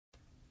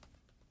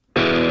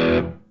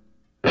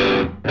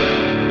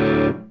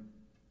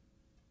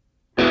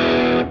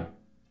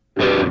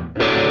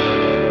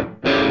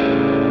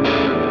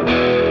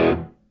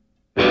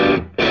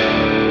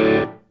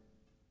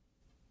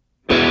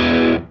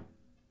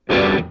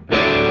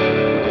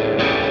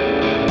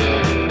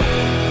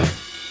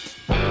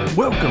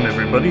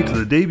everybody, to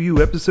the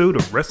debut episode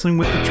of Wrestling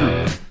with the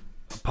Truth,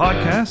 a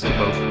podcast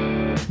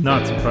about,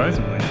 not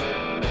surprisingly,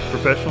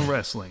 professional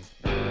wrestling.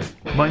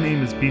 My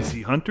name is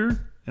BC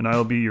Hunter, and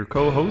I'll be your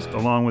co-host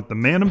along with the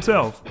man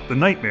himself, the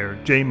Nightmare,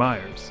 Jay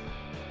Myers.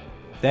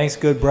 Thanks,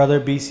 good brother,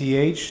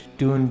 BCH.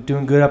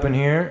 Doing good up in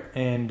here,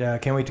 and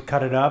can't wait to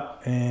cut it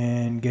up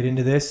and get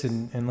into this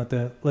and let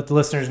the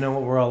listeners know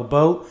what we're all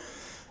about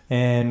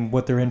and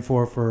what they're in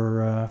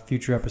for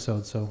future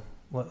episodes. So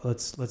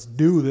let's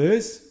do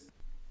this.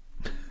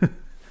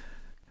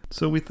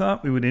 So we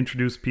thought we would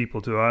introduce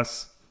people to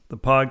us, the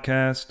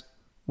podcast,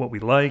 what we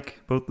like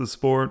about the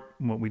sport,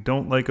 what we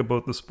don't like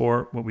about the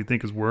sport, what we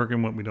think is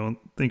working, what we don't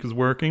think is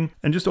working,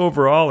 and just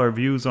overall our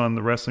views on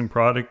the wrestling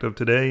product of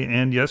today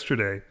and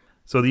yesterday.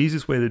 So the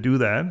easiest way to do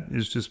that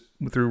is just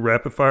through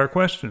rapid fire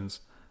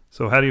questions.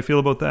 So how do you feel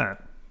about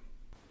that?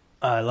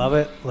 I love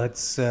it.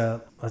 Let's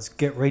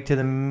get right to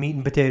the meat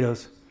and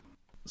potatoes.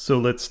 So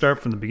let's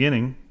start from the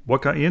beginning.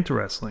 What got you into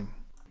wrestling?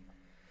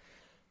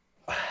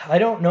 I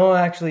don't know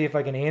actually if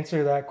I can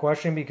answer that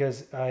question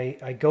because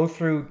I go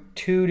through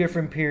two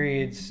different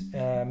periods.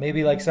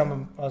 Maybe like some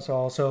of us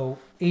all. So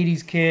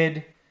 80s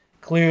kid,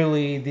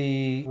 clearly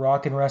the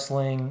rock and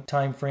wrestling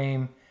time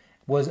frame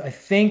was, I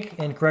think,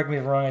 and correct me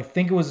if I'm wrong, I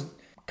think it was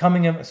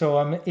coming in. So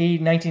I'm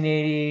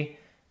 1980.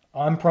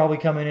 I'm probably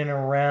coming in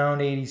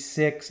around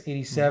 86,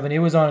 87. It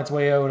was on its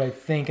way out, I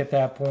think, at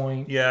that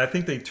point. Yeah, I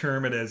think they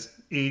term it as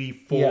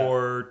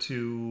 84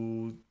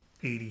 to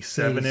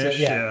 87-ish.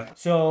 Yeah.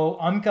 So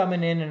I'm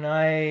coming in, and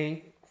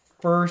I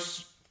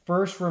first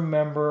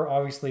remember,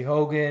 obviously,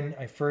 Hogan.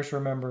 I first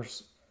remember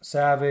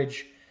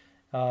Savage.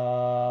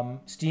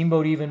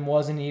 Steamboat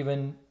wasn't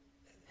even...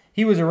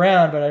 He was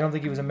around, but I don't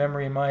think he was a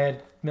memory in my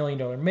head. $1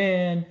 Million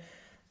Man,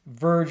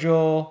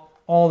 Virgil,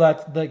 all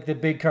that, like the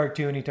big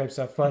cartoony type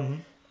stuff. But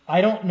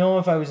I don't know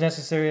if I was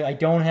necessarily... I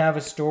don't have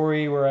a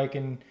story where I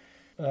can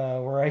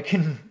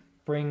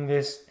bring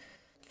this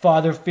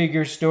father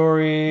figure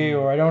story,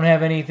 or I don't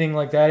have anything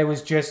like that. It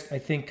was just, I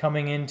think,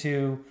 coming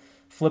into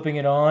flipping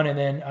it on. And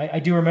then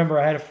I do remember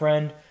I had a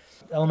friend,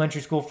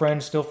 elementary school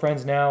friend, still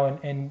friends now,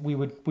 and we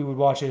would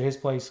watch it at his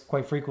place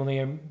quite frequently,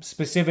 and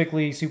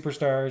specifically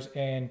Superstars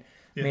and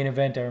Main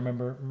Event. I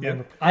remember.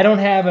 I don't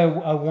have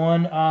a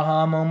one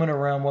aha moment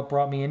around what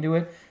brought me into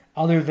it,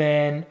 other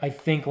than I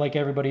think, like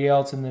everybody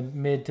else in the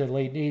mid to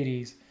late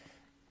 80s,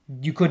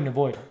 you couldn't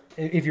avoid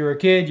it. If you were a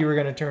kid, you were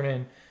going to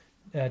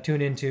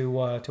tune in to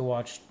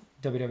watch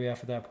WWF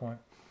at that point.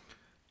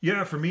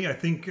 Yeah, for me, I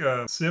think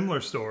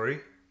similar story,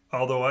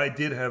 although I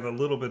did have a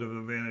little bit of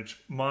advantage.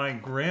 My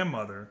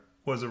grandmother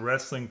was a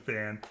wrestling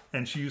fan,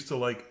 and she used to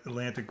like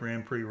Atlantic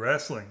Grand Prix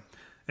wrestling.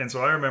 And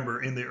so I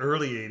remember in the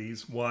early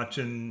 80s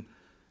watching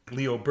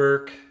Leo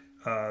Burke,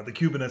 the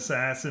Cuban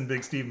Assassin,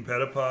 Big Stephen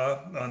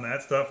Pettipaw on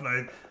that stuff. And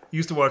I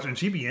used to watch it, and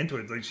she'd be into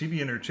it. Like, she'd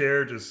be in her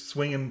chair just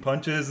swinging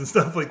punches and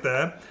stuff like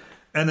that.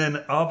 And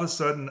then all of a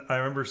sudden, I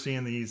remember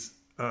seeing these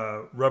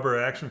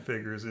rubber action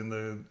figures in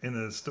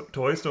the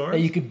toy store.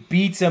 You could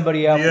beat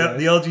somebody up. Yeah,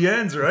 the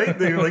LGNs, right?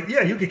 They were like,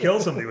 yeah, you could kill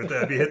somebody with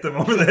that if you hit them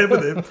over the head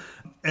with it.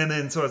 And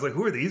then so I was like,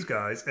 who are these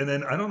guys? And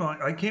then I don't know.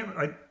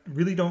 I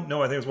really don't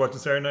know. I think I was watching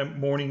Saturday night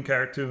morning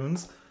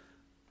cartoons.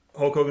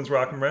 Hulk Hogan's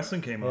Rock and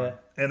Wrestling came on.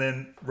 And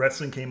then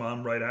wrestling came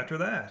on right after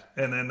that.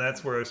 And then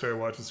that's where I started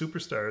watching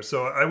Superstars.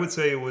 So I would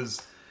say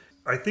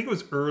I think it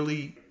was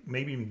early,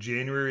 maybe in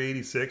January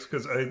 86,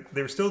 because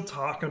they were still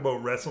talking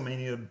about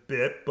WrestleMania a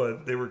bit,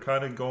 but they were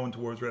kind of going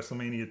towards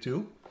WrestleMania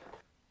 2.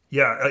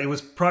 Yeah, it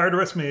was prior to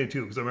WrestleMania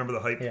 2, because I remember the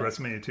hype for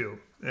WrestleMania 2.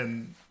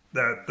 And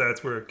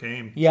that's where it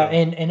came. Yeah, so.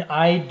 And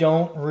I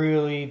don't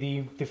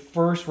really... The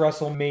first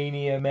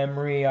WrestleMania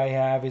memory I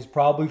have is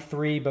probably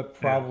 3, but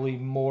probably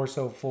more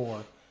so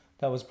 4.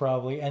 That was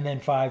probably... And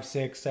then 5,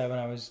 6, 7,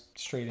 I was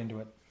straight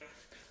into it.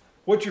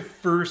 What's your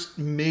first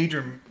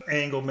major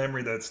angle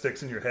memory that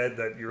sticks in your head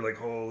that you're like,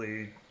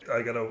 holy,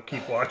 I gotta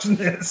keep watching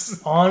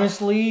this?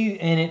 Honestly,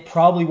 and it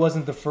probably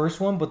wasn't the first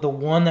one, but the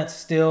one that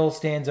still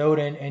stands out,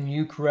 and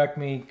you correct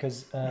me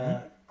because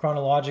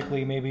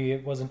chronologically maybe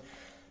it wasn't.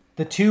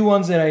 The two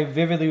ones that I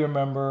vividly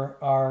remember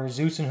are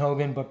Zeus and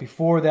Hogan, but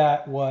before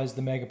that was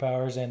the Mega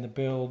Powers and the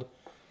build.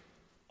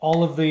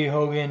 All of the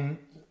Hogan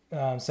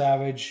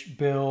Savage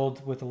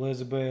build with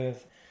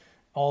Elizabeth,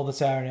 all the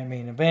Saturday Night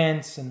Main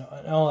Events and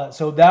all that.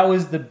 So that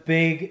was the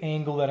big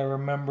angle that I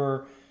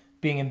remember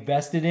being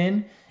invested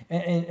in.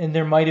 And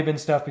there might have been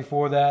stuff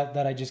before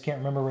that I just can't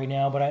remember right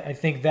now. But I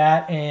think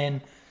that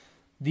and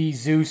the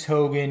Zeus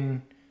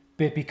Hogan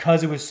bit,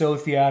 because it was so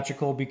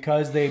theatrical,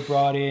 because they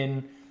brought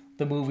in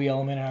the movie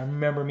element. I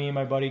remember me and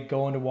my buddy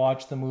going to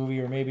watch the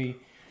movie, or maybe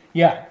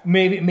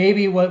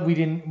what we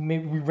didn't,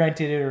 maybe we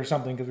rented it or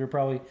something, because we were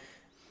probably...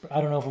 I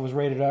don't know if it was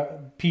rated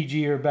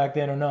PG or back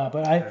then or not,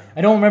 but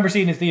I don't remember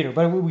seeing it in the theater.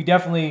 But we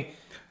definitely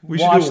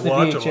watched the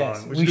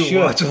VHS. We should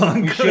do a watch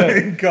along. We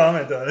should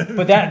comment on it.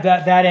 But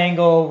that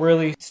angle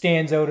really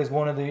stands out as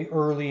one of the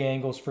early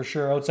angles for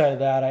sure. Outside of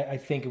that, I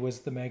think it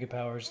was the Mega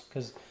Powers,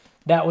 because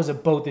that was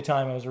about the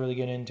time I was really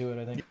getting into it,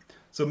 I think.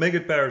 So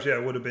Mega Powers,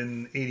 it would have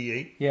been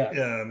 88. Yeah.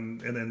 And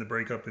then the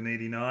breakup in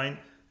 89.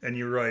 And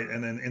you're right.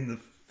 And then in the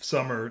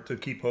summer to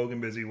keep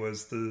Hogan busy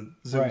was the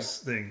Zeus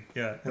thing.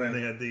 Yeah. And then Right.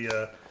 they had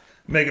the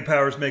Mega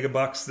Powers, Mega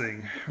Bucks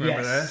thing.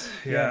 Remember Yes.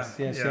 that?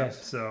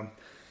 Yes. So,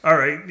 all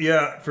right.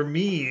 Yeah. For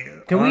me.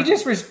 Can we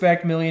just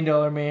respect $1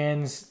 Million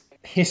Man's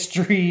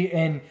history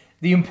and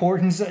the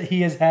importance that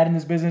he has had in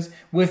this business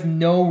with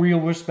no real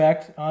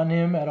respect on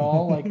him at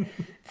all? Like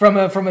from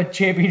a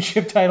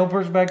championship title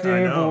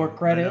perspective or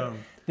credit.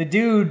 The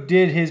dude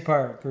did his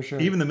part for sure.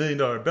 Even the $1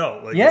 Million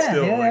Belt, like Yeah, it's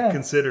still yeah, like yeah.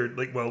 considered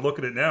like, well, look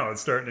at it now.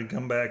 It's starting to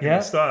come back Yeah.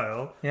 into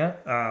style. Yeah.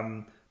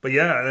 But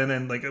yeah, and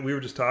then like we were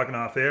just talking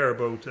off air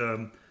about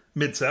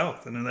Mid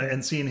South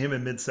and seeing him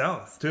in Mid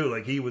South too.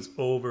 Like he was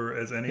over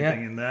as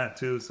anything in that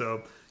too.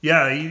 So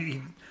yeah,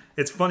 he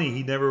it's funny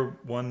he never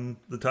won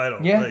the title.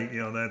 Yeah. Like, you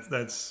know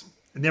that's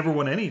never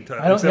won any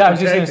title. I don't. except Yeah, I for was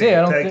just tag gonna say. team-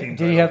 I don't tag think. team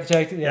Did he title. have the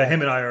tag? Yeah,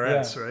 him and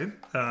IRS, right?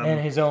 And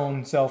his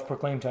own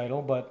self-proclaimed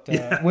title, but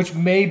which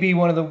may be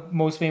one of the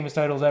most famous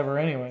titles ever,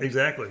 anyway.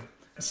 Exactly.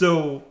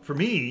 So for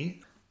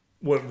me,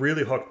 what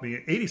really hooked me,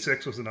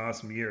 86 was an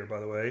awesome year, by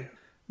the way.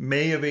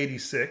 May of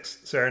 86,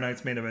 Saturday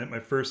Night's Main Event, my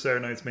first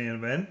Saturday Night's Main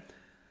Event.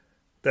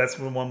 That's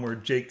the one where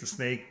Jake the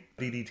Snake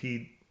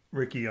DDT'd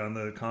Ricky on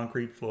the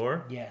concrete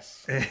floor.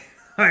 Yes. And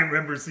I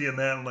remember seeing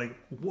that and like,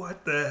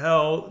 what the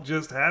hell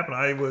just happened?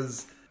 I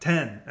was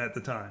 10 at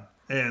the time.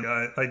 And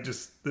I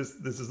just, this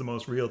is the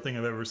most real thing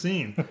I've ever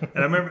seen.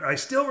 And I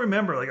still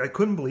remember, like, I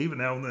couldn't believe it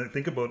now when I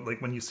think about,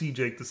 like, when you see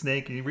Jake the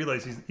Snake and you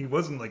realize he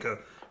wasn't like a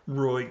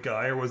roid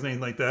guy or wasn't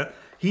anything like that.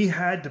 He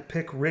had to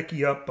pick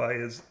Ricky up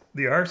by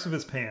the arse of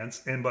his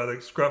pants and by the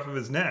scruff of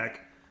his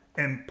neck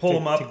and pull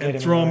him up and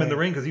throw him in the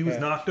ring because he was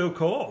knocked out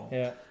cold.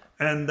 Yeah.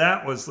 And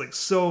that was like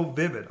so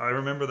vivid. I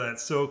remember that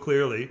so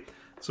clearly.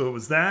 So it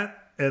was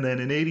that. And then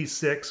in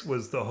 86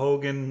 was the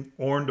Hogan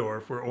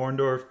Orndorff where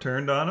Orndorff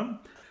turned on him.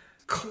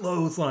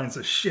 Clotheslines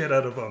the shit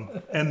out of him,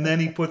 and then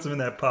he puts him in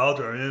that pile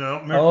driver. You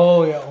know,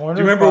 Oh yeah, do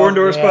you remember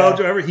Orndorff's pile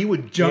driver? He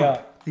would jump.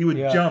 Yeah. He would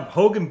jump.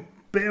 Hogan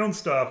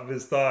bounced off of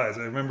his thighs.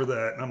 I remember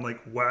that, and I'm like,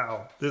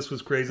 wow, this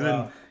was crazy. Wow.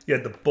 And then you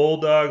had the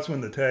Bulldogs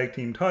win the tag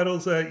team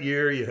titles that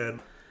year. You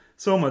had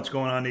so much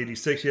going on in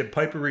 '86. You had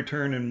Piper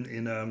return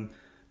and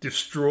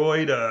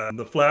destroyed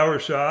the flower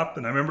shop,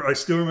 and I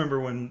still remember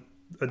when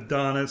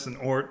Adonis and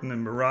Orton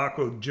and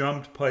Morocco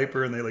jumped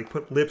Piper and they like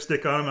put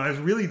lipstick on him. I was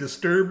really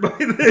disturbed by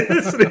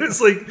this. And it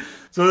was like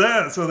so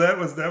that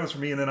was for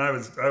me. And then I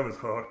was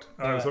hooked.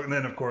 I was hooked. And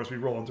then of course we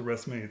roll into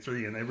WrestleMania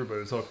 3 and everybody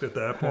was hooked at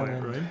that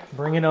point, right?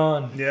 Bring it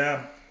on.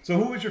 Yeah. So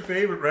who was your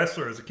favorite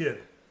wrestler as a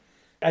kid?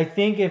 I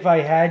think if I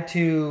had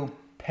to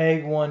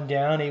peg one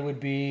down, it would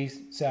be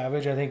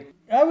Savage. I think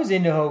I was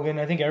into Hogan.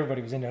 I think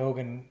everybody was into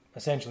Hogan.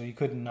 Essentially, you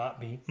couldn't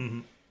not be. Mm-hmm.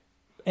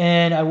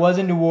 And I was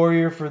into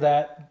Warrior for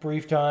that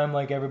brief time,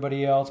 like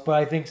everybody else. But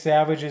I think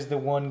Savage is the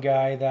one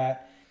guy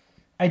that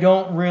I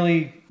don't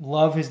really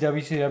love his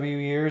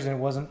WCW years, and it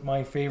wasn't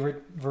my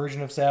favorite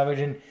version of Savage.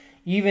 And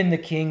even the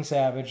King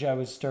Savage, I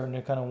was starting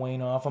to kind of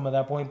wane off him at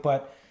that point.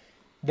 But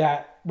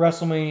that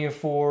WrestleMania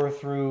 4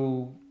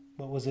 through,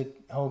 what was it,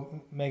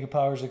 Mega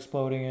Powers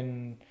exploding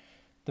and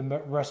the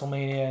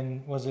WrestleMania,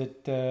 and was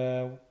it,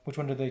 which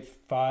one did they,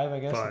 5, I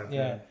guess? 5,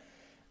 yeah.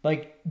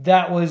 Like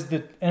that was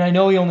and I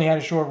know he only had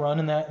a short run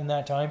in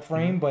that time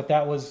frame, but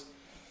that was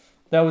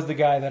the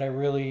guy that I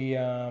really,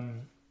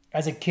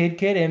 as a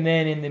kid, and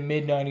then in the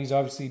mid '90s,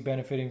 obviously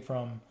benefiting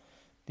from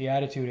the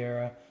Attitude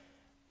Era.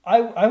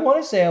 I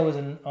want to say I was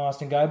an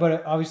Austin guy,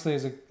 but obviously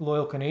as a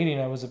loyal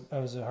Canadian, I was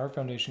a Hart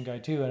Foundation guy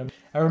too, and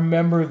I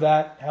remember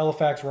that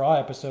Halifax Raw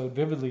episode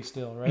vividly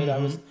still. Right, I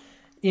was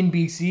in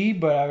BC,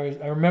 but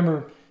I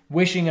remember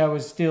wishing I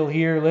was still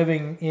here,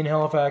 living in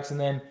Halifax, and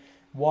then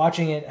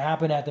watching it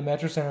happen at the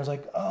Metro Center. I was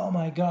like, oh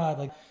my God,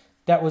 like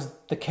that was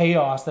the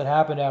chaos that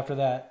happened after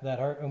that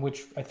Hart,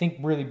 which I think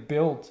really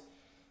built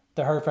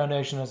the Hart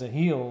Foundation as a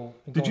heel.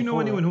 Did you know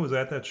anyone who was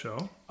at that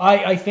show?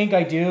 I think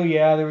I do.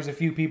 Yeah, there was a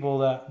few people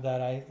that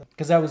I,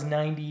 because that was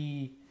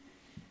 90.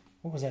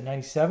 What was that?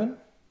 97.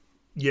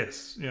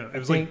 Yes, yeah, it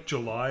was think- like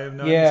July of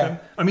 '97. Yeah.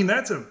 I mean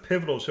that's a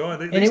pivotal show.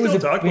 They And it still was a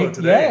talk big, about it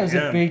today. yeah, it was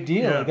a big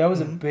deal. Yeah. Like, that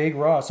was a big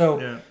Raw. So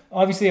Yeah.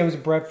 obviously I was a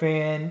Brett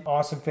fan,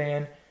 awesome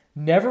fan.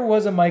 Never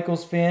was a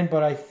Michaels fan,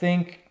 but I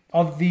think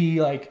of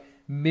the like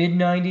mid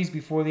 '90s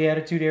before the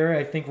Attitude Era,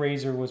 I think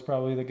Razor was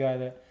probably the guy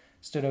that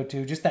stood out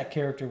too. Just that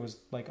character was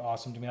like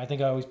awesome to me. I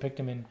think I always picked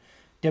him in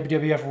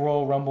WWF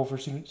Royal Rumble for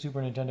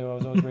Super Nintendo. I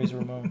was always Razor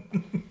Ramon.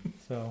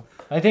 So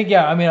I think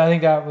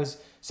that was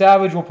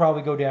Savage will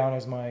probably go down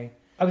as my.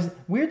 I was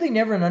weirdly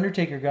never an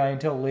Undertaker guy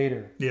until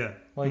later. Yeah,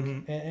 Like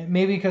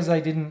maybe because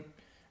I didn't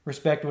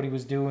respect what he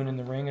was doing in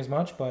the ring as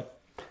much, but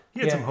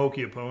he had some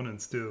hokey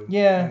opponents too.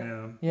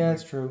 yeah,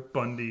 that's true.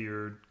 Bundy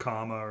or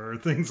Kama or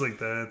things like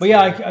that. But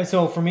yeah,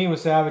 so for me it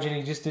was Savage, and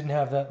he just didn't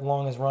have that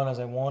long as run as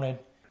I wanted.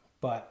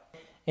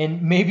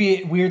 And maybe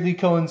it weirdly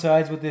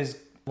coincides with his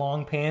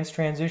long pants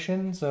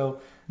transition.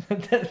 So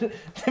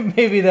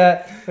maybe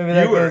that you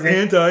goes were in.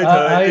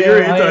 anti-tie.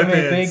 You're I am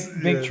anti-pants. a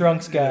big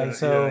trunks guy. Yeah,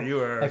 so yeah, you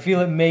are. I feel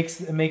it makes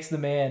the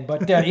man.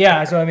 But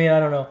yeah, so I mean I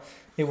don't know.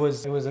 It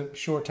was a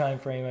short time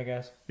frame, I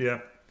guess. Yeah.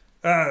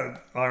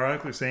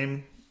 Ironically,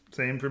 same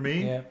Same for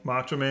me. Yeah.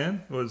 Macho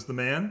Man was the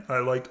man. I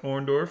liked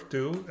Orndorff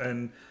too,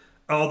 and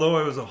although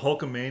I was a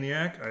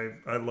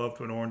Hulkamaniac, I loved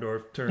when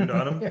Orndorff turned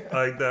on him.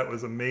 That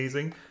was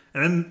amazing.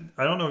 And then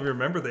I don't know if you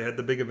remember, they had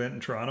the big event in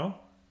Toronto,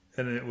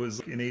 and it was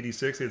in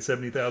 '86. They had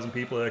 70,000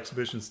 people at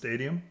Exhibition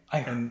Stadium.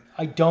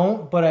 I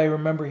don't, but I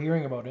remember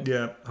hearing about it.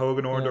 Yeah,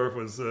 Hogan Orndorff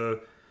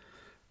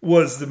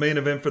was the main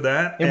event for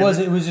that. It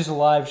was just a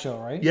live show,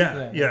 right?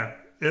 Yeah.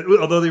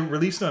 Although they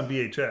released it on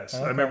VHS.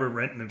 Okay. I remember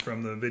renting it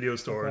from the video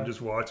store and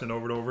just watching it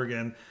over and over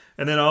again.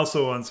 And then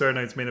also on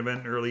Saturday Night's Main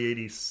Event in early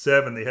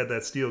 '87, they had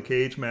that steel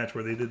cage match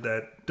where they did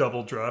that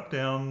double drop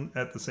down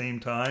at the same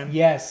time.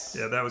 Yes.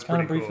 Yeah, that was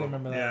pretty cool. I briefly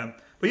remember that. Yeah.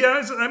 But yeah,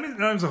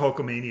 I was a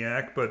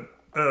Hulkamaniac, but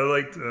I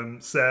liked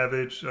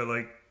Savage. I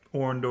liked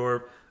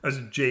Orndorff. I was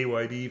a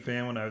JYD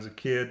fan when I was a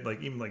kid,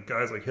 like even like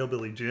guys like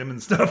Hillbilly Jim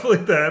and stuff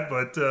like that.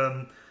 But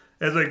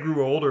as I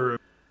grew older,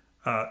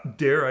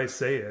 dare I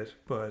say it,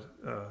 but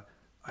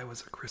I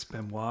was a Chris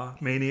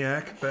Benoit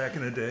maniac back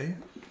in the day.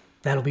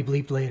 That'll be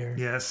bleeped later.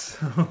 Yes.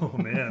 Oh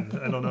man,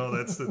 I don't know.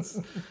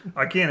 That's.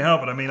 I can't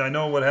help it. I mean, I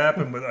know what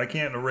happened, but I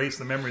can't erase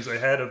the memories I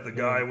had of the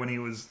guy when he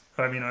was.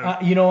 I mean,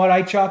 you know what?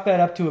 I chalk that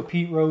up to a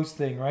Pete Rose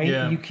thing, right?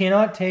 Yeah. You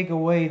cannot take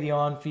away the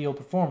on-field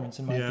performance,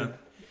 in my opinion.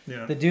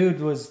 Yeah. The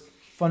dude was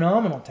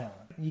phenomenal talent.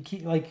 You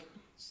keep like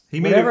he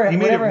made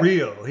it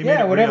real.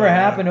 Whatever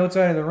happened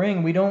outside of the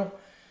ring, we don't.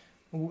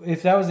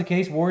 If that was the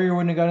case, Warrior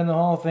wouldn't have got in the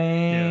Hall of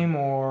Fame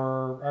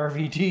or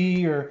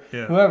RVD or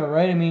whoever,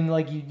 right? I mean,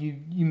 like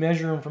you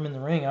measure him from in the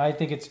ring. I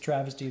think it's a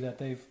travesty that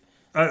they've.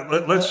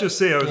 Let's just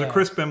say I was a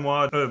Chris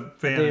Benoit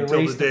fan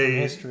until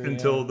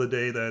the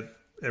day that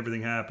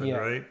everything happened,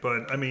 right?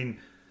 But I mean,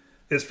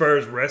 as far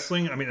as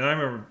wrestling, I mean, I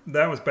remember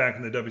that was back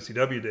in the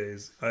WCW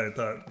days. I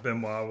thought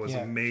Benoit was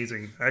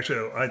amazing.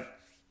 Actually, I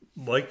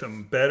liked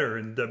him better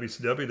in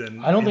WCW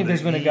than. I don't think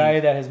there's been a guy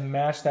that has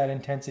matched that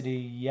intensity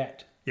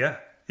yet. Yeah.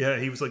 Yeah,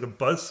 he was like a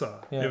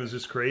buzzsaw. Yeah. It was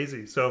just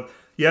crazy. So,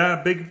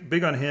 yeah,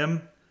 big on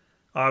him.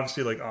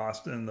 Obviously, like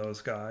Austin and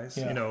those guys.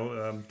 Yeah. You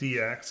know,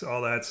 DX,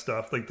 all that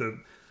stuff. Like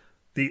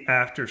the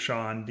after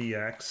Shawn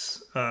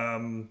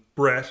DX.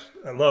 Brett.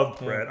 I love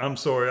Brett. I'm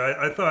sorry.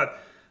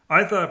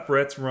 I thought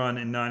Brett's run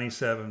in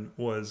 '97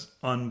 was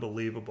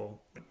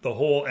unbelievable. The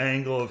whole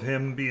angle of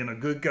him being a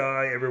good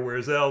guy everywhere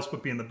else,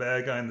 but being the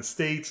bad guy in the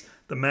States.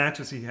 The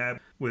matches he had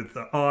with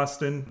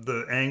Austin,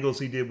 the angles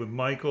he did with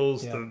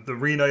Michaels, the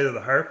reunited of the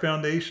Hart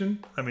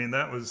Foundation. I mean,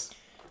 that was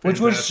fantastic. Which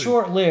was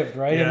short-lived,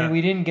 right? Yeah. I mean,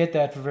 we didn't get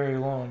that for very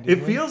long.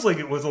 It feels like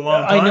it was a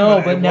long time. I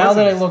know, but now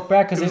that I look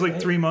back, because it was like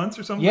 3 months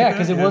or something. Yeah,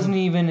 because it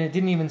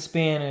didn't even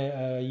span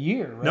a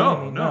year, right?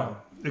 No.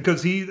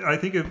 Because I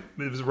think it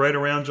was right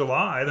around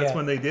July. That's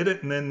when they did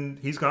it, and then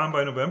he's gone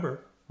by November,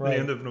 the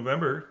end of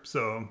November.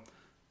 So.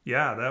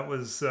 Yeah, that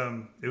was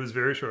it was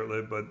very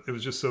short-lived, but it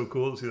was just so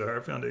cool to see the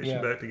Hart Foundation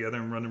back together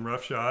and running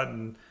roughshod.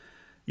 And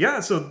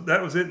so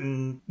that was it.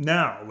 And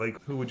now,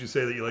 like, who would you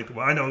say that you like to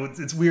watch? I know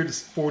it's weird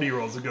as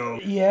 40-year-olds ago.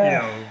 Yeah.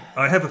 You know,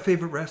 I have a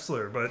favorite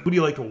wrestler, but who do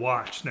you like to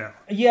watch now?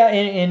 Yeah,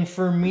 and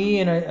for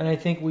me, and I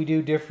think we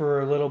do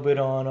differ a little bit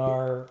on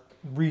our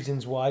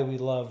reasons why we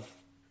love,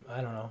 I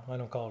don't know, I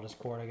don't call it a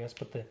sport, I guess,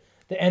 but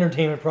the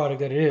entertainment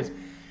product that it is.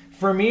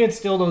 For me, it's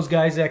still those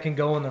guys that can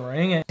go in the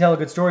ring and tell a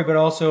good story, but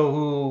also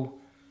who...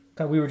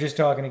 We were just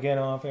talking again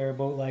off air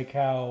about like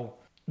how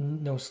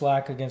no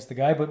slack against the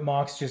guy, but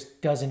Mox just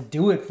doesn't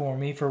do it for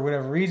me for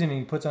whatever reason. And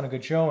he puts on a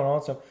good show and all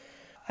that stuff.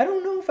 I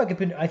don't know if I could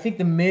pin. I think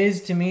The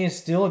Miz to me is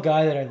still a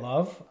guy that I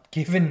love,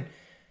 given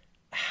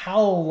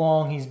how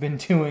long he's been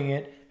doing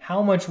it,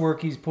 how much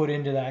work he's put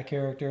into that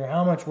character,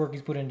 how much work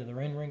he's put into the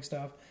ring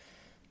stuff,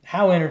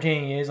 how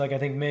entertaining he is. Like I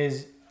think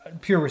Miz,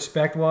 pure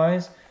respect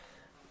wise.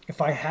 If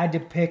I had to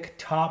pick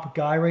top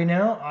guy right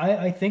now,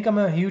 I think I'm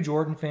a huge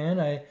Orton fan.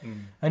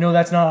 I know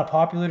that's not a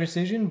popular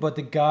decision, but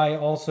the guy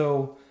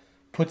also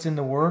puts in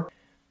the work.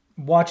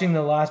 Watching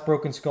the last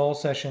Broken Skull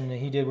session that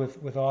he did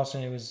with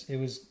Austin, it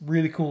was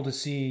really cool to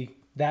see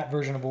that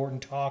version of Orton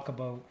talk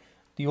about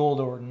the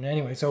old Orton.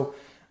 Anyway, so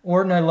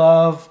Orton I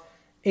love.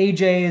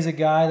 AJ is a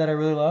guy that I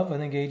really love. I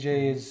think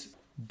AJ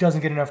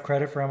doesn't get enough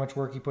credit for how much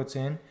work he puts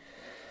in.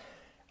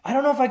 I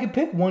don't know if I could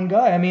pick one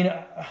guy. I mean,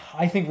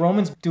 I think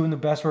Roman's doing the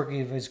best work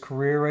of his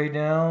career right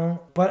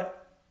now.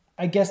 But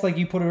I guess like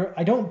you put it,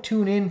 I don't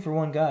tune in for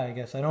one guy, I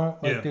guess. I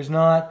don't, there's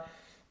not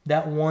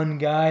that one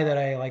guy that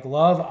I like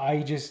love.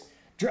 I just,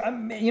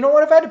 you know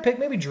what, if I had to pick,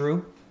 maybe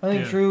Drew. I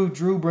think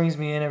Drew brings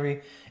me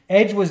in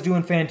Edge was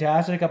doing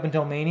fantastic up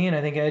until Mania, and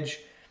I think Edge,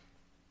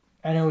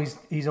 I know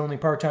he's only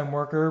part-time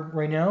worker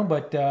right now,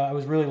 but I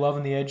was really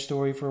loving the Edge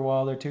story for a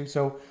while there too.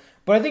 So,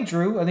 but I think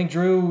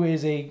Drew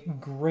is a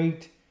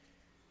great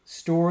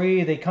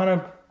story. They kind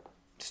of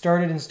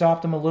started and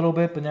stopped him a little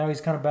bit, but now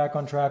he's kind of back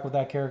on track with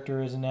that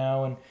character is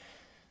now, and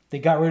they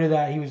got rid of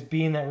that. He was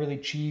being that really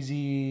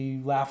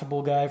cheesy,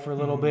 laughable guy for a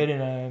little bit,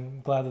 and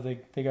I'm glad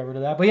that they got rid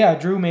of that. But yeah,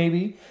 Drew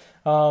maybe,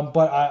 but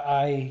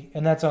I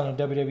and that's on a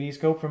WWE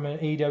scope. From an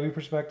AEW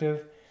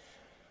perspective,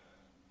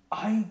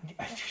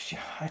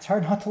 it's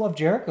hard not to love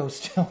Jericho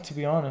still, to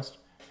be honest.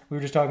 We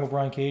were just talking about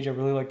Brian Cage. I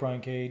really like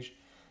Brian Cage,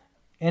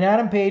 and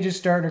Adam Page is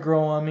starting to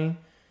grow on me.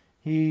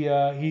 He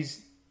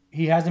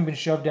hasn't been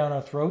shoved down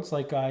our throats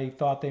like I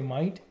thought they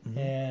might,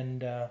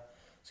 and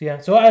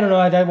so I don't know.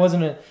 I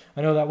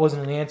know that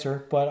wasn't an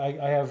answer, but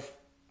I have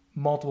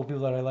multiple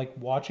people that I like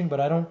watching, but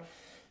I don't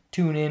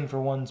tune in for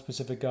one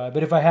specific guy.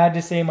 But if I had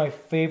to say my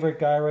favorite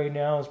guy right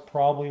now is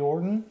probably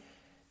Orton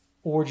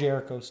or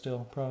Jericho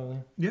still, probably.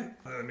 Yeah.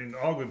 I mean,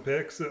 all good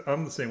picks.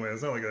 I'm the same way.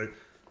 It's not like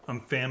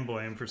I'm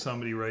fanboying for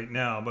somebody right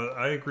now, but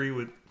I agree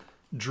with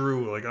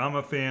Drew. Like, I'm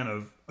a fan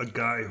of a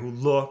guy who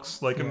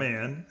looks like a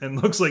man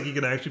and looks like he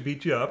can actually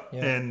beat you up.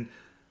 Yeah. And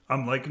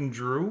I'm liking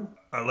Drew.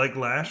 I like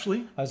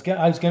Lashley. I was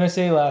gonna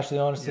say Lashley.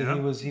 Honestly,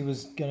 he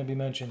was gonna be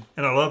mentioned.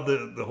 And I love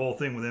the whole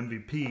thing with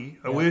MVP.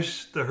 I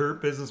wish the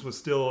Hurt Business was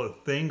still a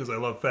thing because I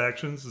love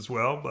factions as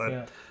well.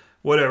 But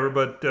whatever.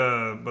 But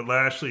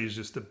Lashley is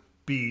just a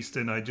beast,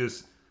 and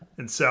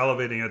and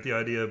salivating at the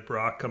idea of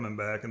Brock coming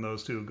back and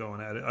those two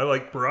going at it. I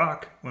like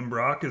Brock when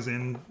Brock is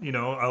in.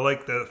 I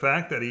like the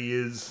fact that he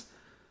is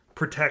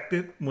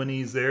protected when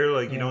he's there.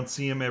 Like you don't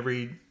see him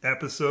every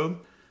episode.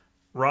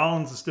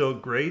 Rollins is still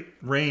great.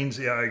 Reigns,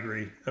 I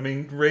agree. I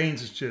mean,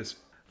 Reigns is just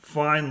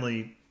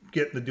finally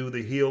getting to do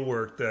the heel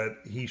work that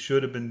he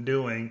should have been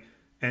doing,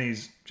 and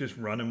he's just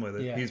running with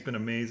it. Yeah. He's been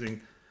amazing.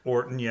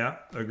 Orton, I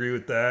agree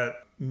with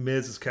that.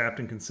 Miz is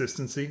captain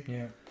consistency.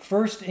 Yeah.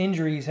 First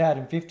injury he's had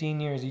in 15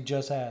 years he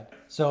just had.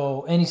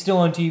 So, and he's still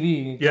on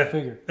TV.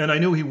 Figure. And I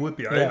knew he would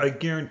be. Yeah. I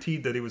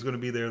guaranteed that he was going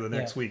to be there the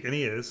next week, and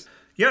he is.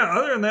 Yeah,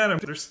 other than that,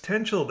 there's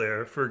potential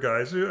there for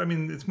guys. I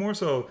mean, it's more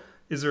so,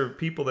 is there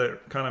people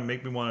that kind of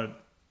make me want to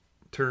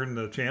turn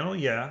the channel?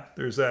 Yeah,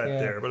 there's that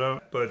there.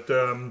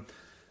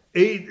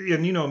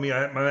 And you know me,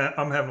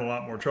 I'm having a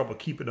lot more trouble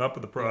keeping up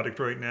with the product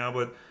right now.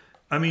 But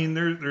I mean,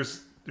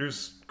 there's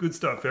good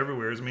stuff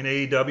everywhere. I mean,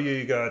 AEW,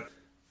 you got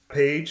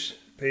Paige.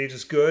 Paige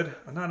is good.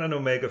 I'm not an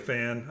Omega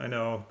fan. I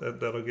know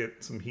that'll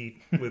get some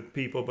heat with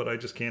people, but I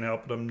just can't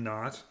help it. I'm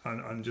not.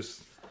 I'm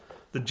just,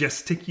 the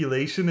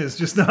gesticulation is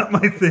just not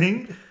my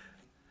thing.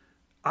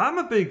 I'm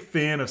a big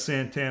fan of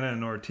Santana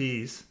and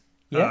Ortiz.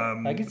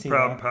 Yeah, I can see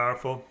proud that. And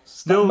powerful.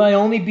 Still, my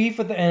only beef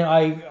with and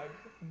I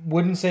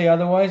wouldn't say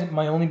otherwise.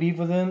 My only beef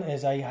with them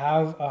is I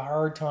have a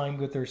hard time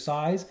with their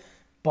size,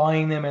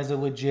 buying them as a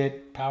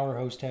legit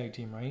powerhouse tag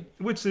team, right?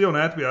 Which they don't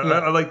have to be.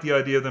 I like the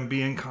idea of them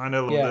being kind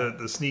of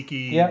the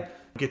sneaky,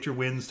 get your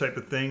wins type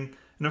of thing.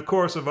 And of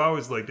course, I've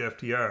always liked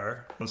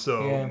FTR,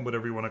 so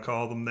whatever you want to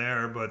call them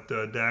there. But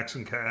Dax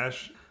and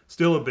Cash,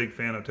 still a big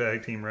fan of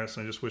tag team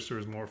wrestling. I just wish there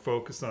was more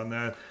focus on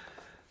that.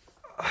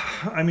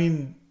 I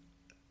mean,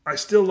 I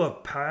still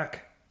love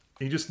Pac.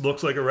 He just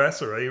looks like a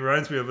wrestler, right? He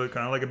reminds me of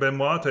kind of like a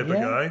Benoit type of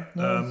guy.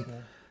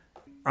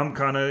 I'm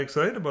kind of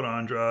excited about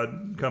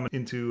Andrade coming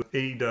into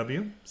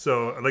AEW.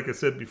 So, like I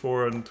said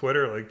before on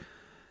Twitter, like,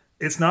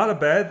 it's not a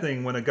bad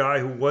thing when a guy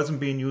who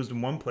wasn't being used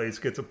in one place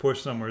gets a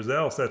push somewhere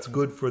else. That's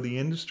good for the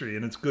industry,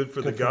 and it's good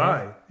for the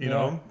guy, you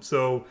know?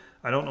 So,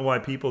 I don't know why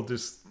people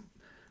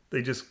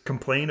they just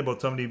complain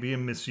about somebody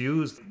being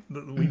misused.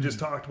 We just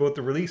talked about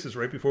the releases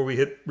right before we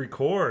hit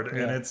record,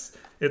 and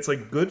it's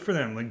like good for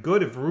them. Like,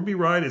 good if Ruby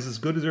Riott is as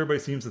good as everybody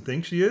seems to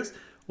think she is.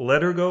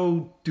 Let her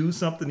go do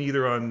something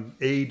either on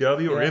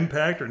AEW or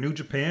Impact or New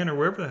Japan or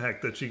wherever the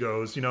heck that she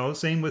goes.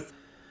 Same with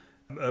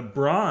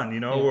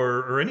Braun,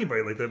 or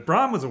anybody like that.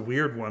 Braun was a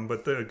weird one,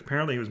 but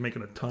apparently he was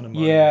making a ton of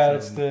money. Yeah,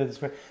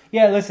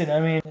 listen, I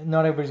mean,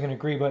 not everybody's going to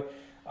agree, but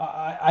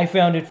I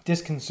found it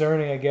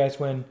disconcerting, I guess,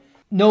 when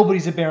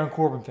nobody's a Baron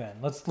Corbin fan.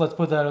 Let's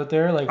put that out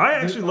there. Like, I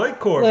actually like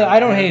Corbin. I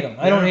don't hate him.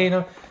 I don't hate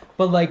him.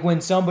 But like when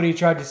somebody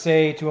tried to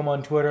say to him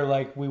on Twitter,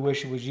 like, "We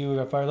wish it was you,"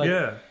 got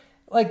fired.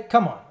 Like,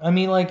 come on. I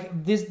mean,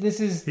 like, this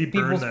is he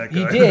burned that guy.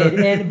 He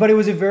did, but it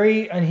was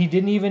and he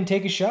didn't even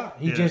take a shot.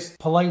 He just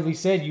politely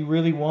said, "You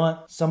really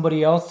want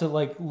somebody else to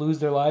like lose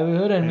their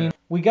livelihood?" I mean,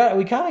 we kind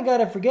of got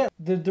to forget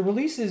the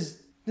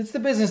releases. It's the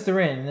business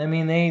they're in. I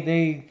mean,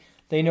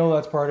 they know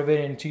that's part of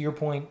it. And to your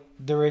point,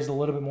 there is a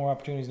little bit more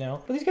opportunities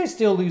now. But these guys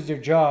still lose their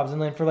jobs,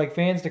 and then for like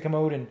fans to come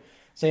out and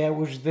say, I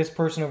wish this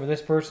person over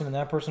this person and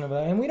that person over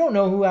that. And we don't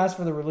know who asked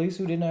for the release,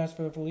 who didn't ask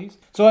for the release.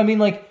 So, I mean,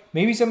 like,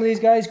 maybe some of these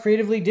guys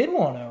creatively did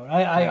want out.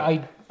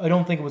 I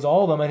don't think it was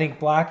all of them. I think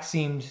Black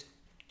seemed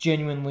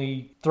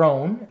genuinely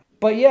thrown.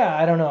 But, yeah,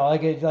 I don't know.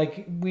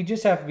 Like we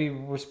just have to be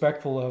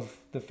respectful of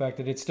the fact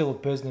that it's still a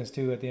business,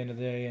 too, at the end of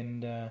the day.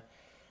 And,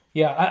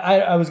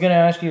 I was going to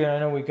ask you, and I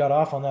know we got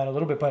off on that a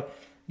little bit, but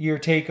your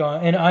take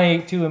on... And I,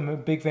 too, am a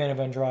big fan of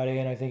Andrade,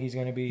 and I think he's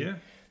going to be...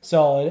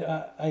 solid.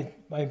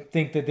 I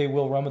think that they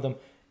will run with him.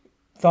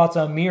 Thoughts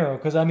on Miro?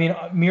 Because, I mean,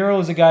 Miro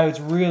is a guy who's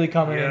really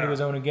coming into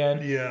his own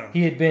again. Yeah.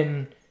 He had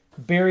been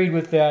buried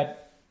with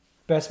that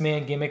best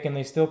man gimmick, and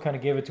they still kind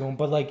of gave it to him.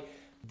 But, like,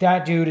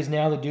 that dude is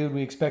now the dude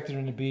we expected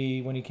him to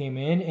be when he came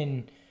in.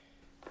 And,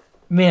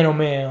 man, oh,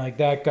 man, like,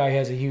 that guy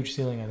has a huge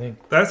ceiling, I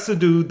think. That's the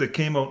dude that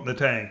came out in the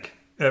tank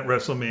at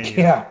WrestleMania.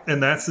 Yeah.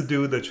 And that's the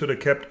dude that should have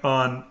kept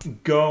on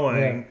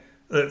going.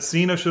 Yeah.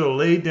 Cena should have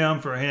laid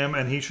down for him,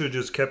 and he should have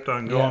just kept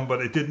on going, but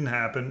it didn't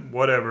happen.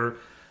 Whatever.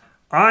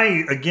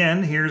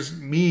 Here's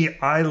me.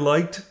 I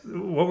liked,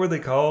 what were they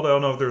called? I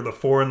don't know if they're the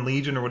Foreign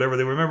Legion or whatever.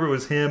 They remember it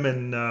was him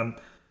and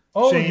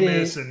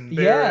Sheamus and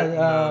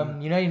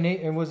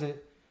Barrett. Was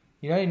it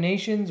United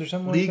Nations or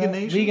something League like of that?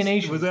 Nations? League of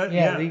Nations. Was that?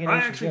 Yeah, League of I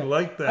Nations. actually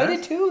liked that. I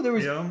did too. There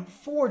was You know?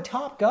 4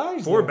 top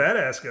guys. 4 there.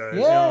 badass guys.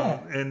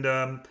 Yeah. You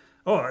know?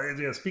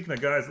 And speaking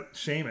of guys,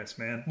 Sheamus,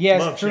 man.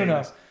 Yes, Love true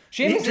Sheamus. enough.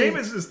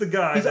 Sheamus is the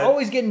guy. He's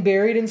always getting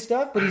buried and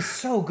stuff, but he's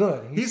so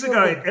good. He's the so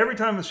guy. good. Every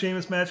time a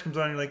Sheamus match comes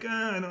on, you're like,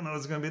 I don't know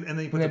what's going to be, and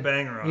then he puts a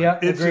banger on. Yeah,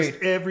 It's agreed.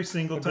 just every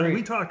single time. Agreed.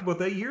 We talked about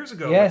that years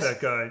ago Yes. with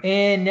that guy.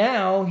 And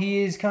now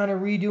he is kind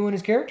of redoing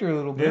his character a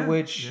little bit,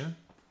 which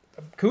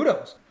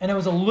kudos. And I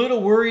was a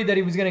little worried that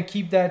he was going to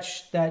keep that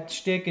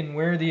shtick and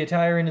wear the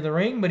attire into the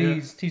ring, but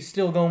he's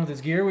still going with his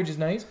gear, which is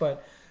nice.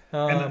 But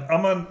and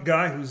I'm a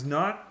guy who's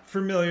not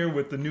familiar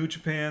with the New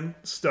Japan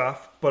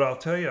stuff, but I'll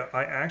tell you,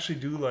 I actually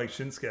do like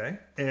Shinsuke,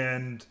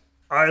 and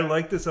I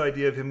like this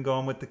idea of him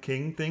going with the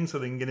King thing so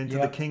they can get into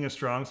the King of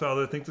Strong Style.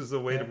 I think this is a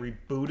way to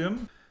reboot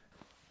him.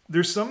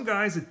 There's some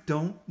guys that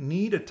don't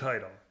need a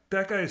title.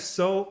 That guy is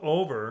so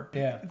over.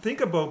 Yeah.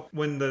 Think about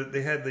when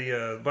they had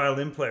the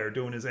violin player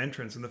doing his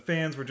entrance and the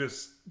fans were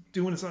just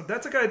doing his own.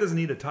 That's a guy that doesn't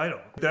need a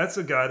title. That's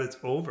a guy that's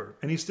over,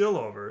 and he's still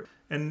over.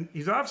 And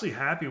he's obviously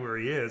happy where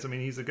he is. I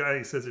mean, he's a guy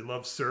who says he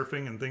loves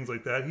surfing and things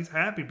like that. He's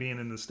happy being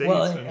in the States.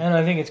 Well, and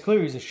I think it's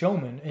clear he's a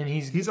showman, and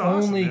he's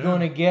only awesome, going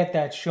to get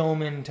that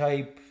showman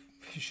type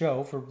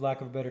show, for lack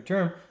of a better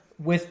term,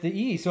 with the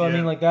E. So, I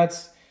mean, like,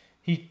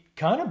 he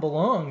kind of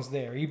belongs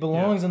there. He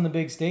belongs on the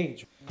big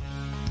stage.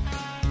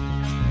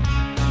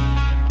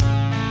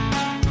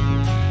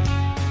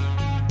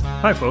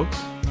 Hi, folks.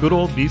 Good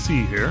old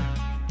BC here.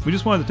 We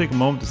just wanted to take a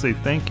moment to say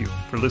thank you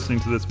for listening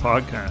to this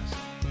podcast.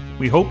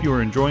 We hope you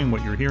are enjoying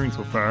what you're hearing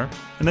so far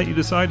and that you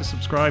decide to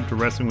subscribe to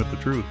Wrestling with the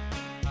Truth.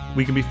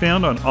 We can be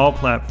found on all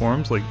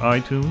platforms like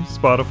iTunes,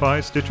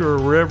 Spotify, Stitcher,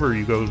 or wherever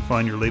you go to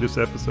find your latest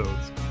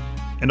episodes.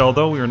 And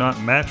although we are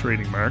not match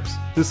rating marks,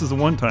 this is the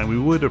one time we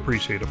would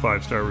appreciate a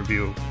 5-star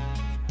review.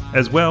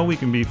 As well, we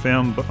can be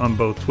found on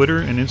both Twitter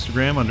and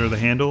Instagram under the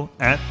handle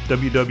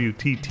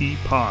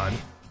 @WWTTpod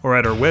or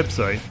at our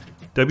website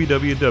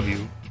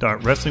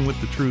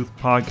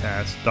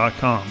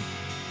www.wrestlingwiththetruthpodcast.com.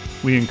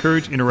 We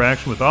encourage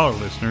interaction with all our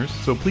listeners,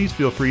 so please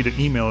feel free to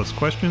email us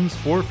questions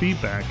or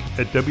feedback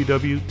at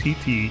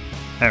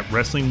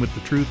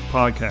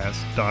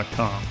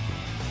wwtt@wrestlingwiththetruthpodcast.com.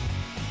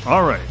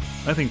 All right,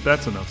 I think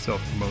that's enough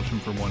self-promotion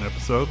for one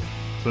episode.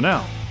 So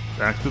now,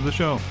 back to the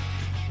show.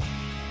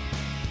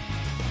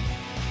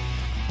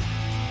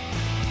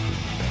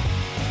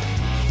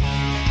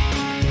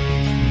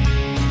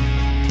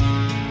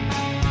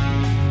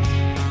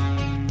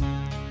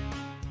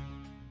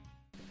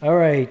 All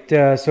right,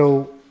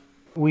 so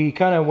we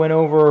kind of went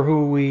over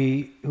who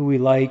we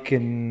like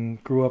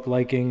and grew up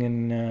liking,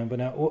 and but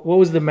now, what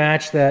was the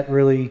match that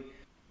really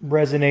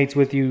resonates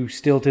with you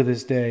still to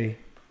this day?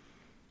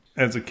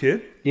 As a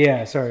kid?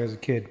 Yeah, sorry, as a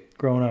kid,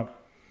 growing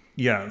up.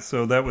 Yeah,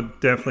 so that would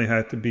definitely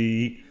have to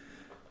be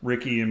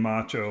Ricky and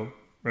Macho,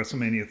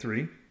 WrestleMania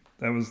 3.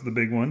 That was the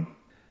big one.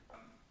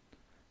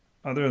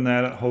 Other than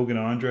that, Hogan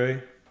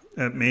Andre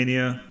at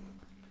Mania.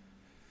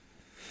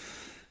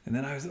 And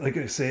then I was, like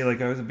I say,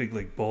 I was a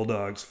big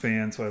Bulldogs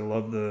fan, so I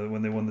loved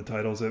when they won the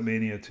titles at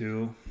Mania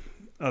too.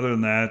 Other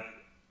than that,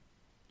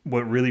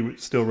 what really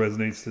still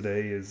resonates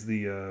today is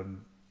the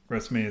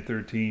WrestleMania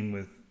 13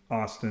 with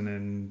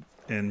Austin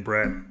and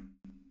Bret. How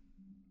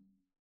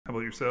about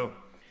yourself?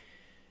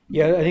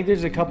 Yeah, I think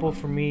there's a couple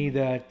for me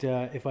that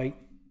if I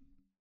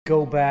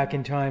go back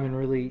in time and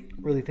really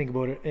think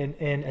about it,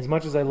 and as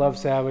much as I love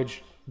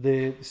Savage,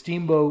 the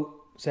Steamboat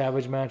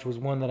Savage match was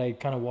one that I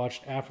kind of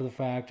watched after the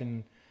fact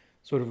and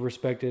sort of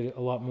respected a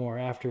lot more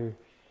after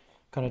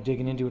kind of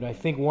digging into it. I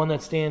think one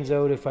that stands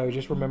out, if I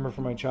just remember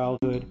from my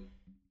childhood,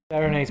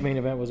 Saturday Night's Main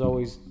Event was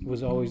always there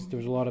was a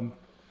lot of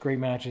great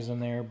matches in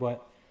there,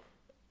 but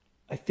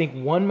I think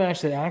one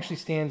match that actually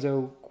stands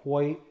out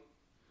quite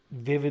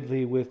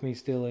vividly with me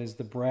still is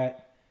the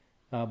Bret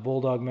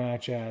Bulldog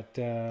match at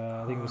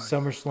I think it was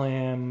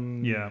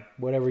SummerSlam,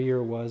 whatever year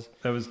it was.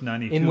 That was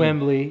 92. In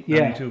Wembley,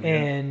 92, yeah.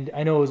 And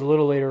I know it was a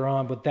little later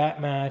on, but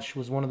that match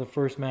was one of the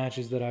first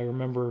matches that I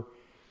remember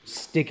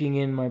sticking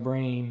in my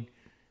brain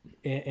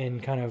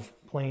and kind of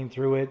playing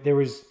through it. There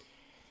was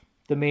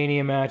the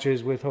Mania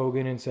matches with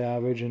Hogan and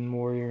Savage and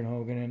Warrior and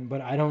Hogan,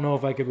 but I don't know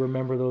if I could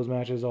remember those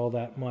matches all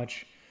that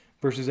much,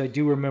 versus I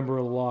do remember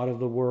a lot of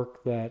the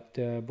work that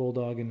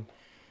Bulldog and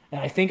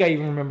I think I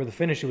even remember the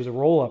finish. It was a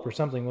roll-up or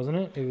something, wasn't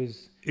it? It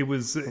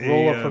was a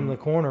roll-up from the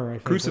corner, I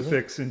think.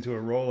 Crucifix into a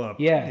roll-up.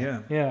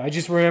 Yeah. I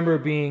just remember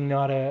it being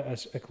not a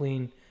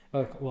clean,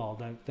 well,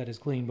 that is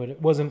clean, but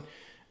it wasn't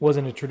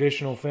a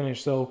traditional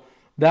finish. So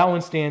that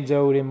one stands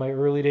out in my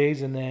early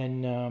days, and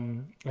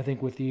then I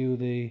think with you,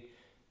 the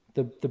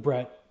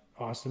Bret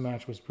Austin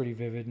match was pretty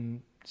vivid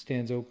and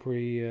stands out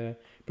pretty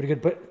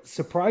good. But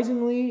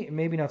surprisingly,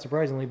 maybe not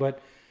surprisingly, but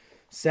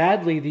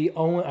sadly,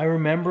 I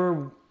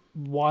remember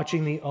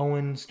watching the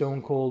Owen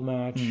Stone Cold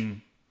match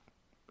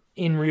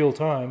in real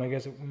time. I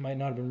guess it might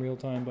not have been real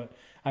time, but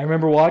I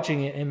remember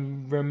watching it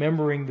and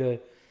remembering the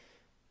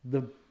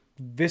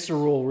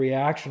visceral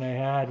reaction I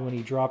had when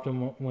he dropped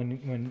him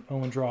when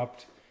Owen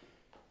dropped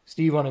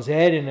Steve on his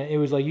head, and it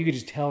was like you could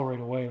just tell right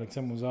away like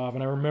something was off.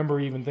 And I remember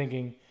even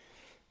thinking,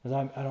 'cause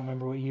I don't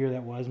remember what year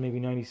that was, maybe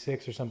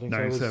 96 or something.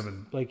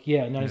 97. So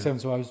 97.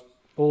 So I was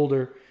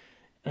older,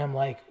 and I'm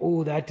like,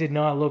 oh, that did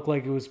not look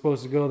like it was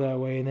supposed to go that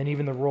way. And then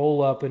even the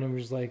roll up, and it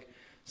was like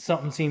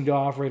something seemed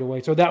off right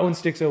away. So that one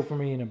sticks out for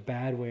me in a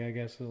bad way, I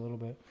guess, a little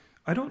bit.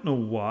 I don't know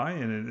why,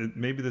 and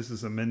maybe this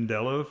is a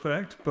Mandela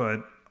effect,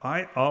 but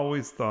I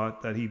always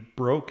thought that he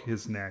broke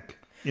his neck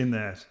in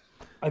that.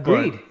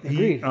 Agreed.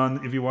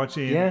 If you watch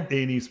the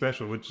A&E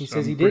special, which he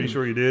says I'm he pretty didn't.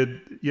 sure he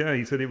did. Yeah,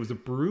 he said it was a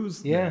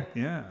bruised neck.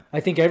 Yeah. I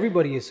think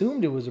everybody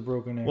assumed it was a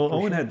broken neck. Well,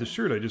 Owen sure. had the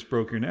shirt. I just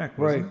broke your neck,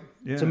 Right. wasn't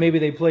it? Yeah. So maybe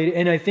they played,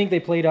 and I think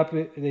they played it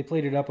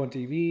up on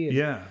TV. And,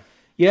 Yeah.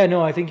 Yeah,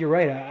 no, I think you're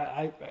right.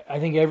 I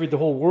think the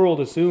whole world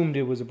assumed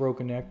it was a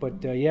broken neck,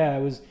 but I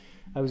was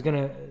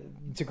gonna.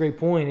 It's a great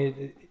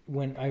point.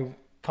 When I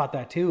caught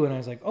that too, and I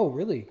was like, oh,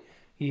 really?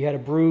 He had a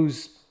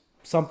bruise,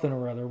 something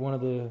or other, one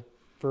of the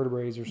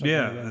vertebrae or something.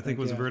 Yeah, like that. I think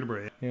it was a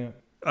vertebrae.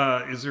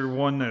 Yeah. Is there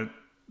one that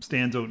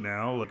stands out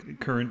now, like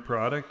current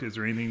product? Is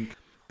there anything?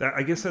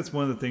 I guess that's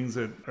one of the things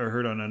that I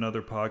heard on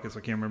another podcast.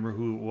 I can't remember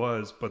who it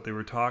was, but they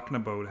were talking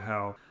about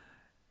how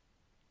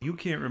you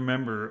can't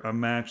remember a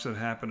match that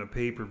happened a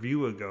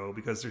pay-per-view ago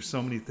because there's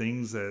so many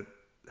things that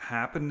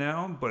happen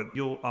now, but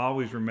you'll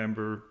always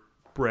remember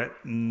Brett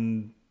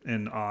and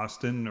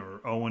Austin,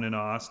 or Owen and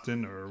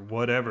Austin, or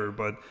whatever.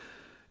 But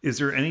is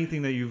there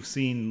anything that you've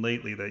seen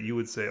lately that you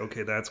would say,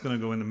 okay, that's going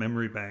to go in the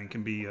memory bank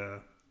and be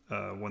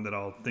one that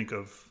I'll think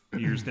of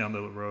years down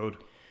the road?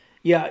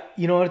 Yeah,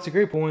 you know what? It's a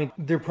great point.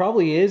 There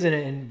probably is,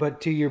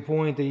 but to your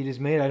point that you just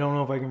made, I don't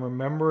know if I can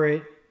remember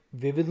it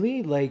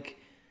vividly. Like,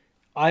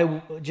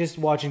 I just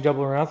watching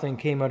Double or Nothing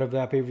came out of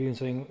that pay-per-view and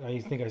saying, I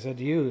think I said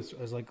to you,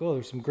 I was like, oh,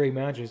 there's some great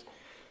matches.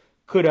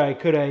 Could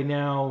I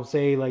now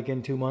say, like,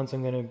 in 2 months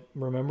I'm going to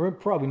remember it?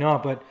 Probably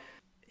not, but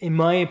in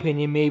my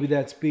opinion, maybe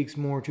that speaks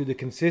more to the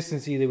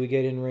consistency that we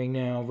get in ring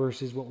now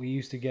versus what we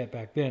used to get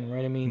back then,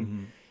 right? I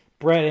mean,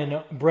 Brett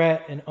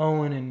and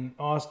Owen and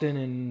Austin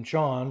and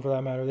Sean, for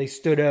that matter, they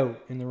stood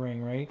out in the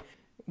ring, right?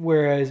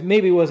 Whereas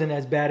maybe it wasn't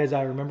as bad as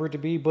I remember it to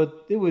be,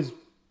 but it was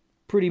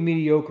pretty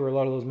mediocre. A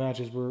lot of those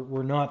matches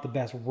were not the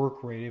best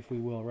work rate, if we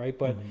will, right?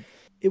 But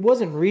it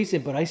wasn't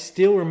recent, but I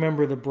still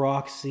remember the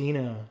Brock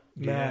Cena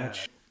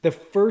match. The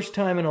first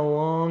time in a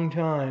long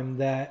time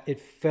that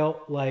it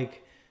felt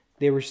like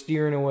they were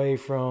steering away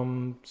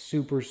from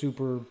super,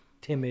 super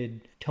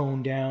timid,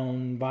 toned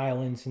down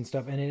violence and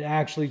stuff. And it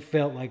actually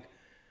felt like,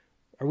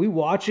 are we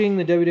watching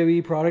the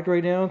WWE product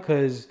right now?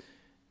 Because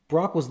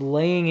Brock was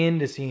laying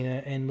into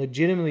Cena and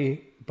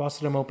legitimately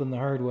busted him open the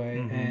hard way.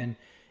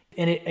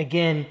 And it,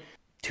 again,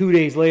 2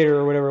 days later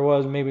or whatever it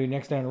was, maybe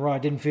next down to Raw,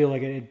 it didn't feel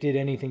like it did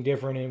anything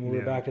different and we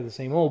were back to the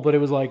same old. But it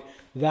was like,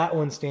 that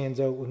one stands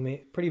out with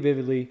me pretty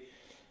vividly.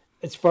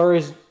 As far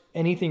as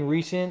anything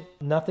recent,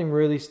 nothing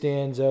really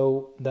stands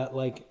out that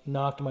like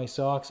knocked my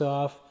socks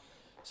off.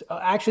 So,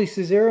 actually,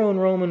 Cesaro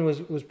and Roman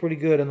was pretty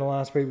good in the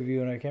last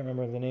pay-per-view, and I can't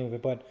remember the name of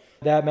it, but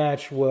that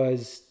match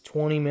was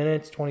 20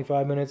 minutes,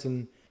 25 minutes,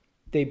 and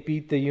they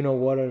beat the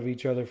you-know-what out of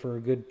each other for a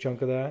good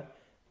chunk of that.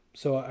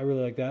 So I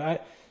really like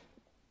that.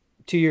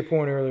 To your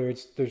point earlier,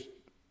 there's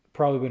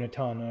probably been a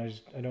ton.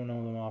 I don't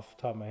know them off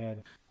the top of my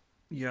head.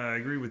 Yeah, I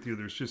agree with you.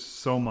 There's just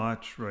so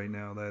much right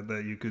now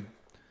that you could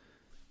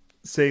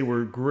say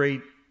were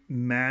great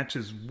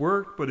matches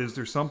work, but is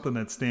there something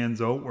that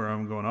stands out where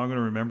I'm going to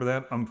remember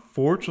that?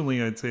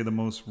 Unfortunately, I'd say the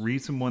most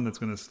recent one that's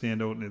going to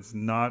stand out, and it's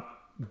not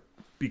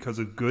because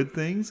of good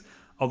things,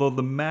 although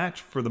the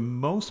match for the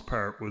most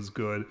part was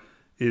good,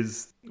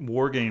 is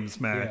War Games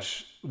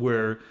match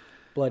where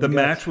the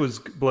match was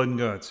blood and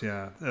guts.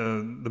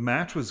 The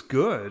match was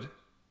good,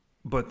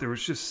 but there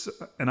was just,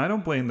 and I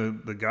don't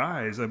blame the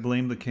guys, I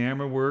blame the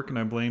camera work, and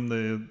I blame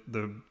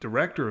the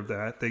director of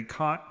that. They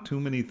caught too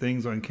many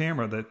things on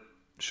camera that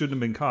shouldn't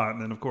have been caught,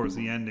 and then of course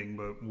the ending,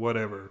 but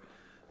whatever,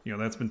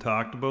 that's been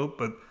talked about.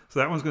 But so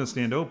that one's going to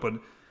stand out, but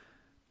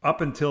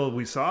up until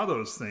we saw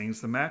those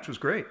things, the match was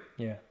great.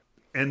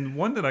 And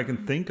one that I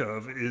can think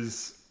of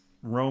is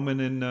Roman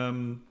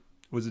and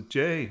was it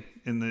Jay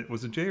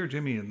or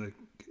Jimmy in the?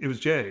 It was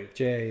Jay.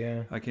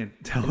 Yeah. I can't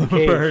tell them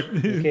apart.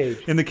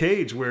 In the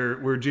cage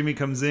where Jimmy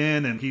comes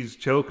in and he's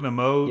choking him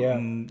out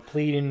and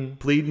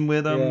pleading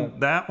with him. Yeah.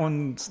 That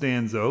one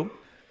stands out.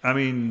 I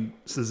mean,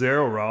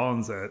 Cesaro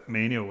Rollins at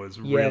Mania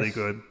was really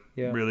good.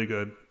 Yeah. Really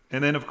good.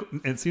 And then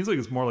it seems like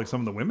it's more like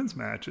some of the women's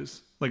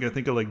matches. Like I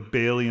think of like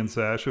Bayley and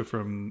Sasha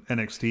from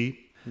NXT.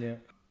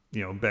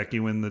 Yeah. Becky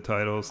win the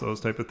titles,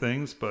 those type of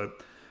things. But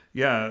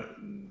yeah,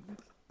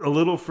 a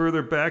little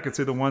further back, I'd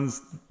say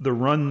the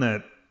run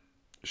that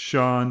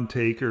Shawn,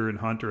 Taker, and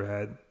Hunter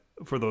had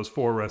for those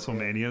 4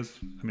 WrestleManias.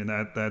 I mean,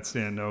 that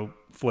stand out.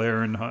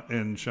 Flair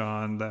and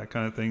Shawn, that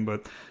kind of thing.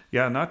 But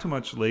yeah, not too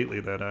much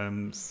lately that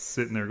I'm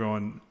sitting there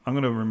going, I'm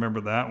going to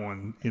remember that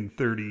one in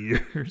 30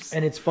 years.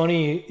 And it's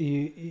funny,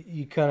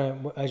 you kind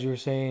of, as you were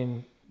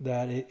saying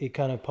that, it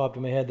kind of popped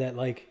in my head that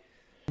like,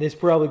 this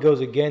probably goes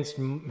against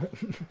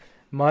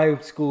my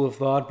school of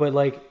thought, but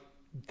like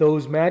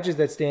those matches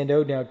that stand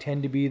out now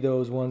tend to be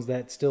those ones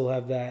that still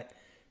have that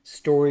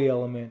story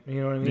element.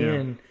 You know what I mean? Yeah.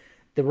 And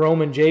the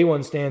Roman J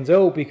one stands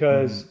out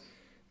because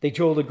they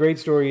told a great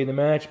story in the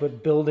match,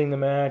 but building the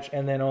match,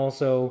 and then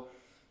also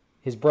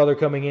his brother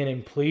coming in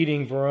and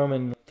pleading for him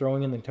and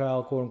throwing in the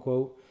towel, quote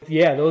unquote.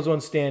 Yeah, those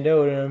ones stand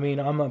out. And I mean,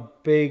 I'm a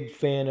big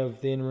fan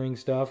of the in-ring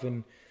stuff,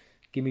 and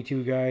give me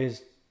two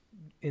guys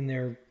in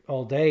there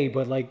all day.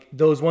 But like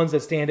those ones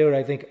that stand out,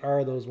 I think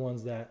are those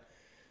ones that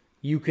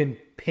you can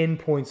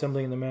pinpoint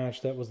something in the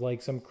match that was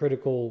like some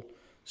critical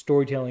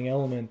storytelling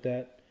element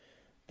that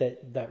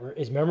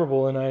is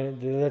memorable,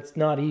 and that's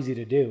not easy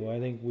to do. I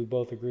think we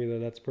both agree that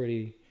that's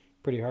pretty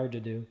hard to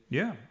do.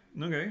 Yeah.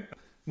 Okay.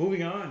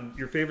 Moving on,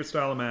 your favorite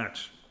style of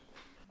match?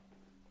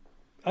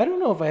 I don't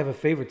know if I have a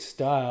favorite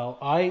style.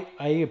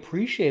 I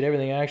appreciate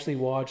everything. I actually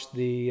watched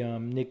the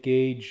Nick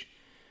Gage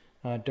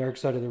Dark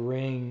Side of the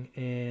Ring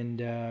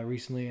and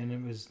recently, and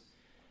it was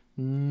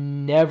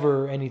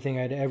never anything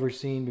I'd ever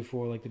seen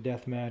before. Like the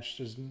death match,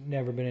 there's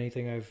never been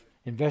anything I've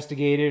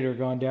investigated or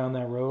gone down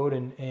that road.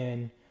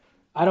 And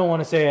I don't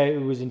want to say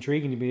it was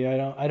intriguing to me.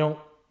 I don't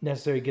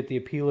necessarily get the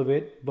appeal of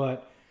it,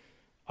 but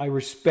I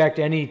respect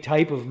any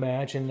type of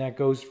match, and that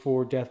goes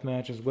for death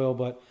match as well.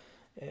 But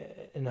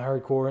in the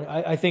hardcore, and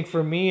I think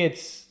for me,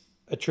 it's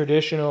a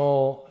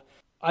traditional.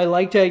 I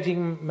like tag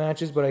team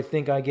matches, but I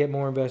think I get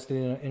more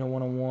invested in a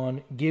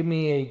one-on-one. Give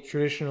me a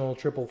traditional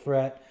triple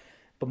threat.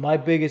 But my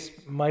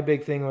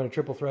big thing on a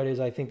triple threat is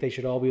I think they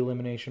should all be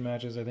elimination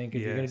matches. I think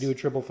if you're going to do a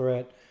triple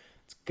threat,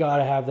 it's got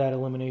to have that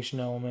elimination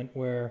element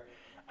where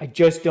I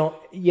just don't.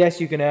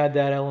 Yes, you can add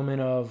that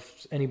element of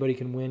anybody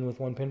can win with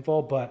one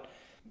pinfall, but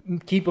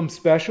keep them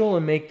special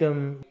and make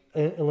them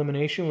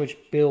elimination, which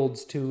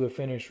builds to a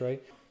finish,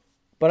 right?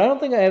 But I don't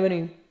think I have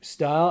any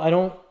style. I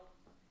don't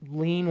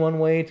lean one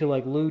way to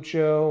like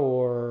Lucha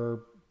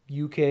or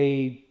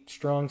UK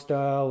strong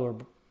style or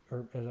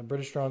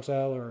British strong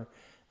style or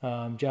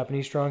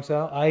Japanese strong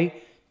style.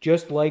 I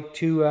just like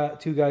two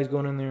guys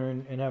going in there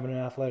and having an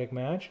athletic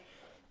match.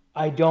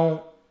 I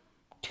don't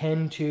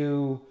tend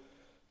to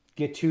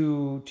get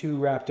too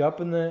wrapped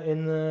up in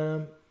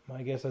the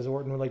I guess as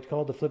Orton would like to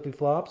call it, the flippy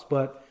flops,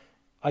 but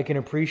I can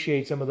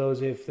appreciate some of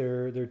those if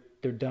they're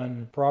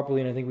done properly.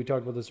 And I think we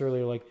talked about this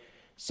earlier. Like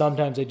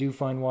sometimes I do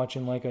find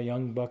watching like a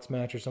Young Bucks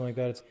match or something like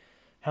that, it's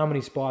how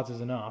many spots is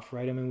enough,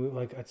 right? I mean,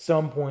 like at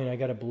some point I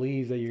got to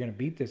believe that you're going to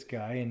beat this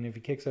guy, and if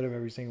he kicks out of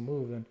every single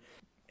move, then.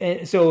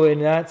 And so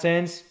in that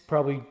sense,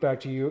 probably back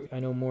to you, I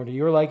know more to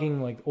your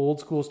liking, like old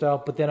school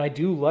style. But then I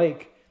do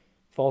like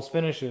false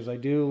finishes. I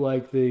do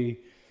like the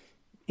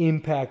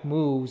impact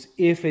moves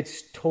if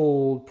it's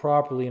told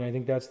properly, and I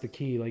think that's the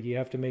key. Like you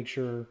have to make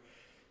sure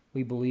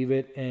we believe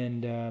it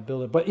and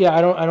build it. But yeah,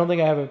 I don't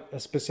think I have a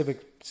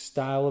specific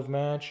style of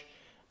match.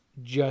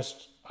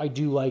 Just I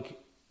do like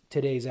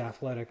today's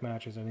athletic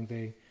matches. I think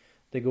they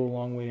go a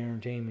long way to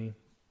entertain me.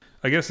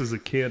 I guess as a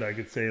kid, I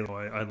could say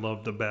I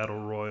loved the Battle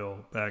Royal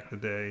back in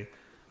the day.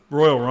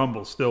 Royal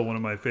Rumble still one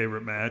of my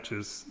favorite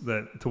matches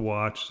to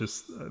watch.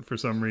 Just for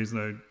some reason,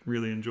 I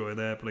really enjoy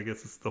that. But I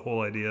guess it's the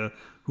whole idea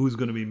who's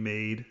going to be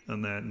made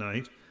on that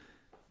night.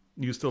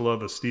 Used to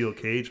love a steel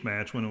cage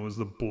match when it was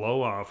the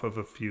blow off of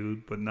a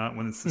feud, but not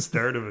when it's the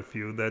start of a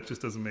feud. That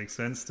just doesn't make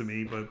sense to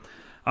me. But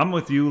I'm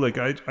with you. Like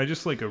I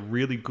just like a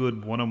really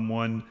good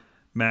one-on-one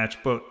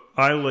match, but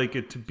I like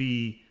it to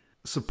be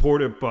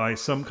supported by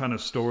some kind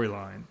of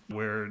storyline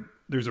where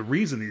there's a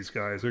reason these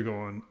guys are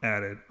going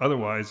at it.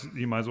 Otherwise,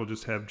 you might as well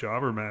just have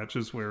jobber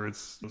matches where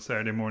it's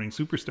Saturday morning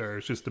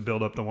superstars just to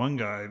build up the one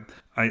guy.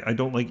 I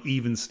don't like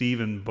even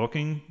Steven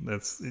booking.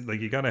 That's like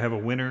you got to have a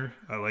winner.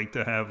 I like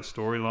to have a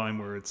storyline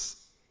where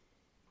it's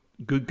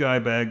good guy,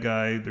 bad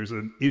guy. There's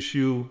an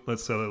issue.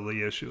 Let's settle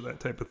the issue.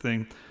 That type of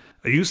thing.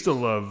 I used to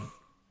love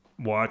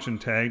watching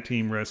tag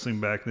team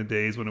wrestling back in the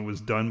days when it was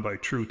done by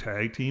true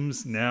tag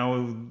teams.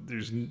 Now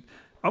there's...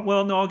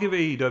 Well, no, I'll give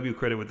AEW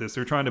credit with this.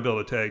 They're trying to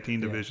build a tag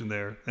team division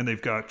there, and they've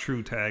got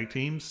true tag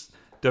teams.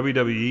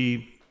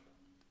 WWE,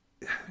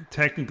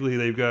 technically,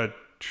 they've got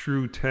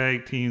true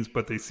tag teams,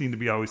 but they seem to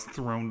be always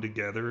thrown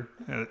together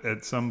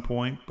at some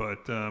point.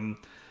 But,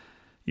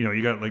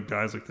 you got like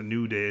guys like the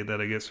New Day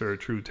that I guess are a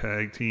true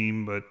tag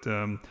team. But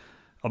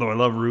although I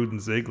love Rude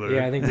and Ziggler.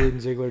 Yeah, I think Rude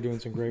and Ziggler are doing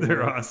some great work.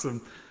 They're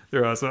awesome.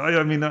 They're awesome.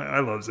 I mean,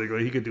 I love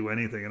Ziggler. He could do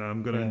anything, and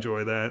I'm going to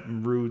enjoy that.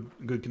 And Rude,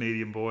 good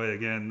Canadian boy.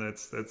 Again,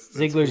 that's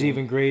Ziggler's cool.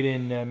 even great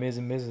in Miz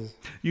and Mrs.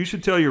 You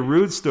should tell your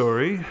Rude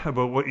story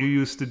about what you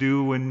used to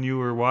do when you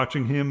were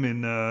watching him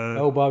in...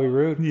 Bobby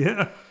Roode.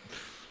 Yeah.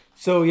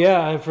 So,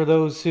 yeah, for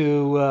those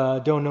who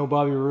don't know,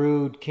 Bobby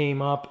Roode came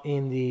up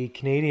in the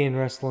Canadian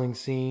wrestling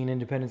scene,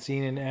 independent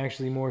scene, and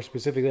actually more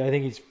specifically, I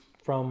think he's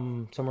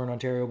from somewhere in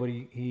Ontario, but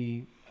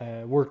he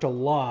worked a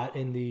lot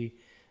in the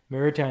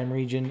Maritime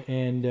region,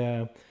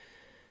 and...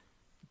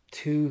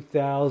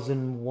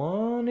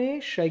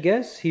 2001-ish, I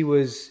guess. He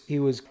was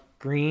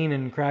green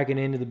and cracking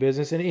into the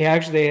business, and he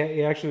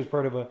actually was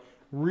part of a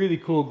really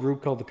cool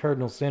group called the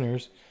Cardinal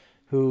Sinners,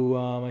 who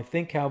I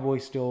think Cowboy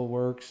still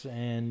works,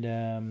 and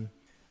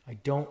I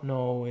don't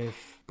know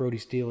if Brody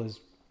Steele is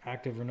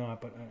active or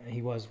not, but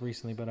he was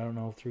recently, but I don't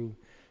know through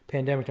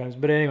pandemic times.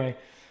 But anyway,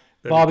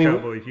 Bobby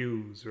Cowboy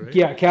Hughes, right?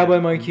 Yeah, Cowboy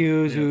Mike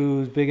Hughes,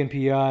 who's big in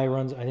PI,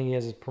 runs. I think he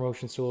has his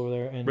promotion still over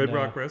there. And Red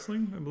Rock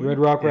Wrestling, I believe. Red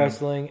Rock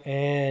Wrestling,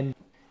 and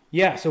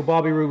so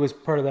Bobby Roode was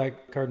part of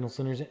that Cardinal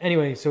Sinners.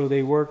 Anyway, so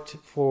they were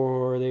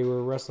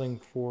wrestling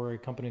for a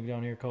company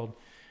down here called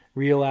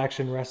Real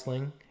Action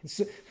Wrestling,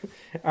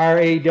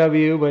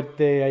 RAW,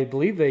 but I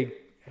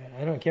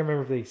can't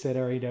remember if they said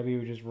RAW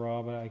or just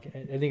Raw, but I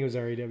think it was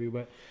RAW,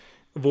 but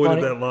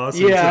avoided that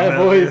lawsuit. Yeah,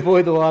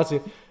 avoid the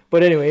lawsuit.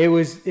 But anyway, it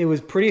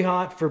was pretty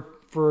hot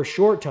for a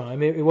short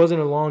time. It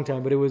wasn't a long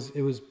time, but it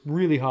was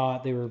really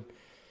hot. They were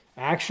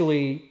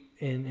actually,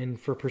 and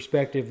for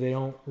perspective, they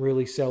don't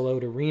really sell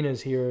out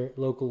arenas here,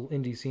 local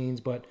indie scenes,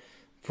 but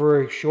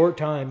for a short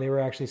time, they were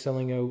actually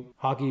selling out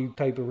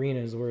hockey-type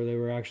arenas where they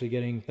were actually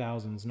getting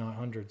thousands, not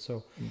hundreds.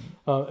 So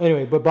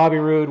anyway, but Bobby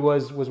Roode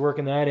was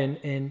working that,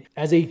 and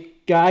as a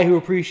guy who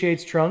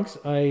appreciates trunks,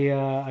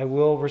 I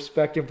will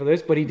respect him for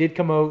this, but he did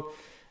come out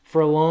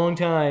for a long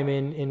time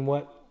in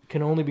what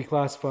can only be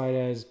classified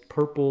as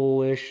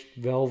purplish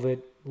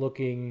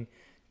velvet-looking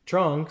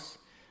trunks.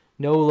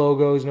 No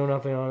logos, no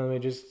nothing on them. They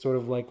just sort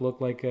of look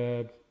like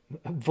a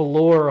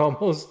velour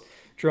almost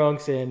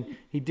trunks, and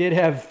he did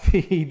have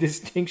the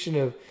distinction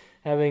of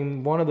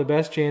having one of the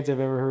best chants I've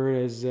ever heard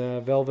as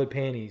velvet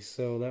panties.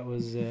 So that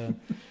was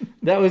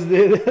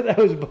that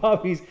was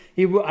Bobby's.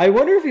 I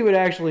wonder if he would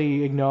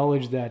actually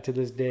acknowledge that to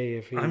this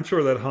day. I'm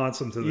sure that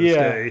haunts him to this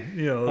day.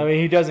 I mean,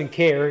 he doesn't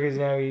care because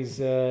now he's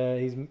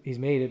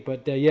made it.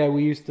 But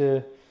we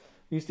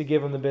used to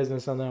give him the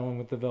business on that one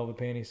with the velvet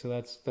panties. So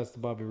that's the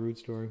Bobby Roode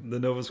story. The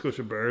Nova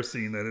Scotia bar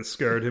scene that has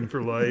scarred him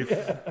for life.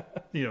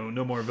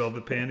 No more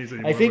velvet panties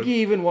anymore. I think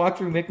he even walked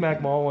through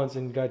Micmac Mall once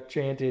and got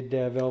chanted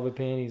velvet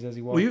panties as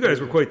he walked. Well, you guys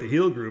were quite the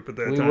heel group at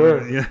that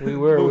time. We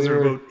were. Was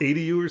there about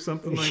 80 you or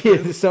something like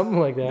that? Something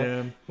like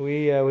that.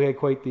 Yeah. We had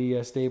quite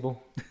the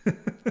stable.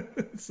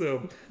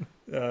 So,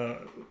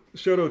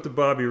 shout out to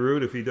Bobby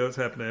Roode if he does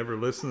happen to ever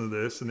listen to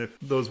this, and if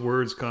those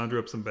words conjure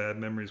up some bad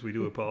memories, we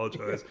do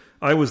apologize.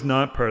 I was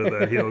not part of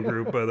that heel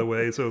group, by the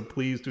way, so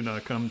please do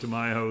not come to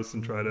my house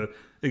and try to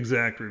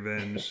exact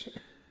revenge.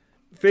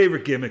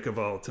 Favorite gimmick of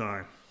all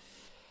time?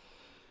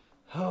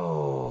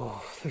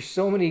 Oh, there's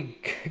so many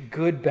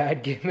good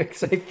bad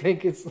gimmicks. I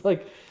think it's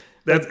like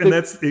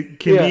it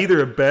can be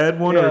either a bad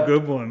one or a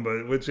good one,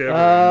 but whichever.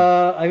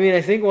 I mean,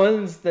 I think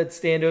ones that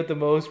stand out the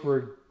most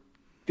were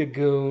the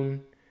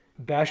Goon.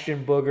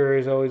 Bastion Booger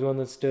is always one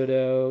that stood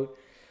out.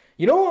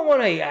 You know what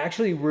one I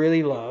actually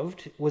really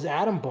loved was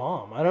Adam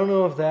Bomb. I don't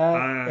know if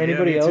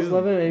anybody else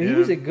loved it. And he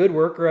was a good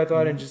worker, I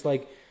thought, and just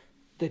like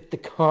the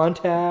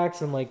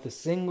contacts and like the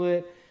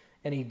singlet,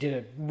 and he did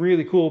a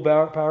really cool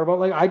power bomb.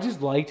 Like I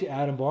just liked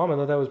Adam Bomb. I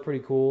thought that was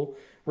pretty cool.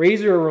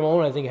 Razor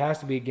Ramon, I think, has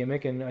to be a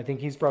gimmick, and I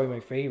think he's probably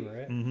my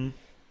favorite. Mm-hmm.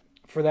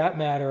 For that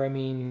matter, I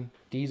mean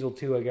Diesel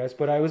too, I guess.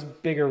 But I was a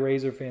bigger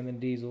Razor fan than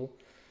Diesel.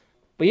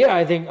 But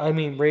yeah,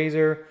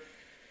 Razor.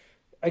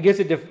 I guess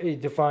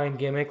it defined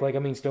gimmick. Like, I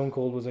mean, Stone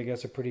Cold was, I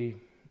guess,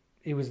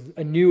 it was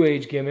a new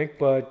age gimmick.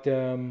 But,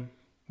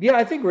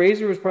 I think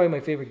Razor was probably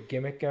my favorite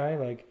gimmick guy.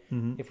 Like,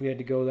 if we had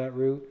to go that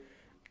route.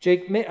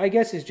 Jake, I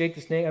guess, is Jake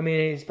the Snake. I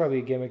mean, he's probably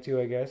a gimmick too,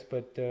 I guess.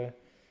 But kind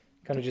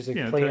of just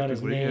a play on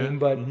his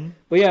name. Yeah.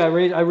 But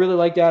I really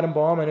liked Adam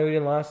Bomb. I know he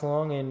didn't last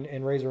long.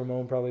 And Razor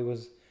Ramon probably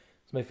was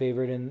my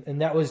favorite.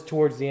 And that was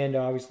towards the end,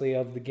 obviously,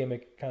 of the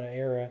gimmick kind of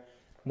era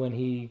when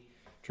he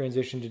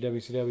transitioned to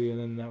WCW.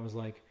 And then that was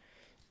like,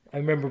 I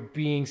remember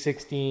being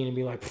 16 and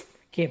being like,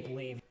 can't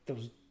believe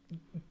those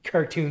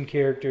cartoon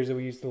characters that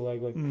we used to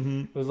like.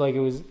 It was like it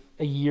was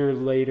a year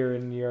later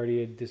and you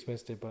already had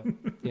dismissed it. But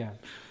yeah,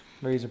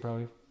 Razor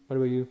probably. What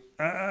about you?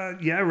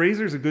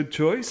 Razor's a good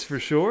choice for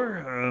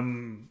sure.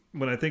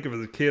 When I think of it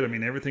as a kid, I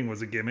mean, everything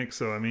was a gimmick.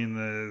 So, I mean,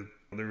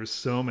 there were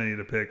so many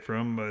to pick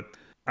from. But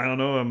I don't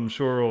know. I'm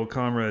sure old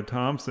Comrade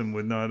Thompson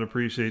would not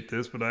appreciate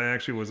this. But I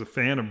actually was a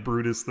fan of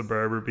Brutus the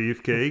Barber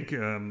Beefcake.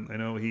 I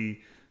know he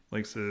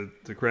likes to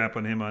crap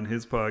on him on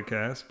his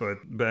podcast, but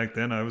back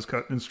then I was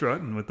cutting and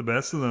strutting with the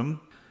best of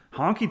them.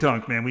 Honky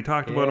Tonk Man, we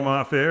talked about him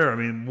off air. I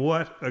mean,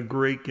 what a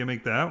great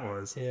gimmick that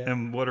was,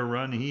 and what a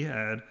run he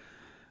had.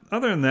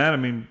 Other than that, I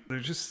mean,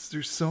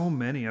 there's so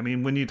many. I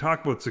mean, when you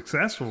talk about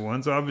successful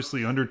ones,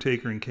 obviously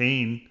Undertaker and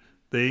Kane,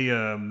 they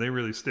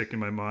really stick in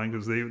my mind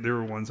because they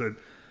were ones that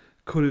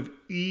could have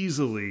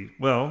easily,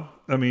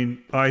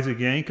 Isaac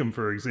Yankem,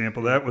 for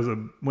example, that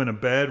went a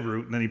bad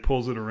route, and then he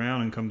pulls it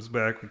around and comes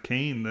back with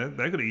Kane. That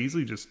could have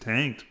easily just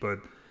tanked, but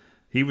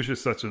he was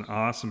just such an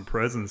awesome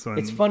presence.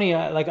 It's funny,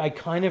 I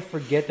kind of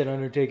forget that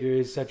Undertaker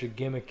is such a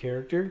gimmick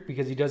character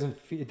because it doesn't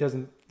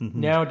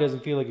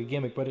feel like a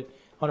gimmick, but it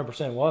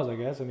 100% was, I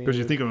guess. I mean, because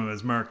you think of him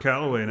as Mark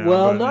Calloway now.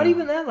 Well, not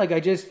even that. Like I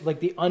just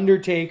like the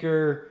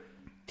Undertaker,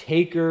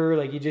 Taker.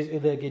 Like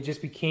it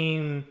just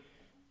became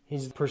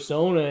his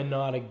persona and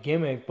not a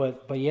gimmick,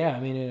 but yeah, I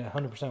mean, it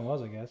 100%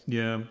 was, I guess.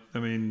 Yeah, I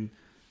mean,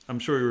 I'm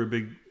sure you were a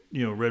big,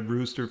 Red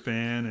Rooster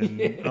fan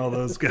and all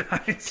those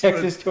guys.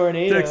 Texas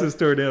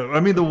Tornado.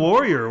 I mean, the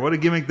Warrior, what a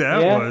gimmick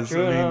that was.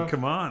 True, I mean,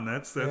 come on,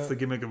 that's the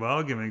gimmick of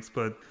all gimmicks.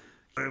 But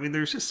I mean,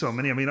 there's just so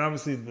many. I mean,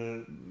 obviously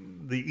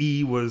the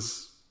E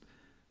was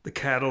the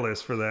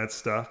catalyst for that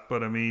stuff.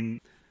 But I mean,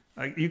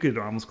 you could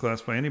almost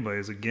classify anybody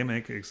as a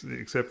gimmick,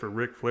 except for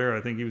Ric Flair.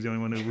 I think he was the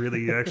only one who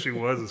really actually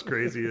was as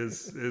crazy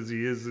as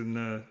he is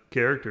in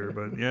character.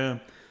 But yeah.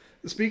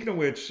 Speaking of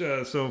which,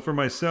 so for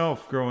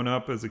myself, growing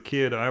up as a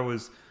kid, I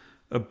was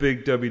a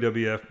big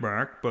WWF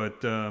mark,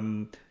 but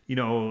you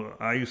know,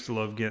 I used to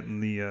love getting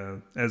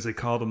the, as they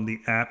called them, the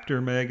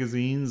after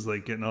magazines,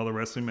 like getting all the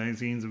wrestling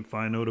magazines and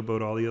find out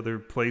about all the other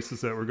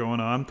places that were going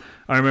on.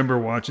 I remember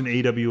watching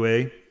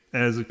AWA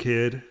as a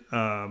kid,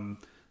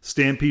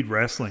 Stampede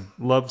Wrestling,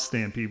 loved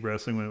Stampede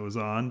Wrestling when it was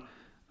on.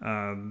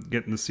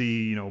 Getting to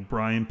see, you know,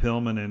 Brian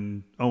Pillman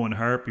and Owen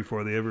Hart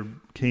before they ever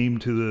came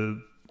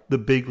to the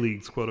big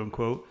leagues, quote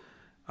unquote.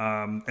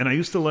 And I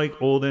used to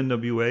like old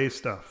NWA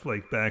stuff,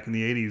 like back in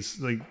the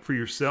 80s. Like for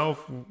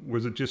yourself,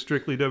 was it just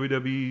strictly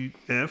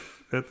WWF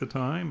at the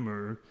time,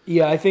 or?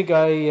 Yeah, I think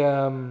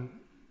there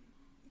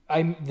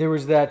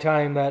was that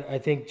time that I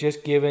think,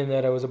 just given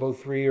that I was about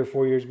 3 or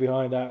 4 years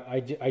behind, that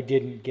I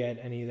didn't get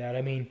any of that.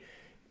 I mean,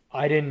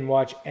 I didn't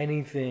watch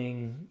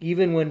anything,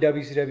 even when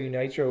WCW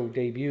Nitro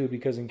debuted,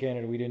 because in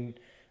Canada we didn't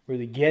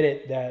really get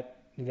it that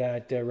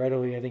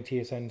readily. I think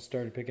TSN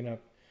started picking up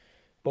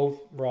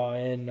both Raw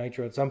and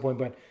Nitro at some point,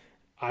 but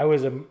I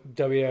was a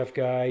WF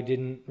guy,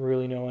 didn't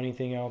really know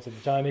anything else at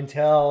the time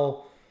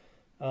until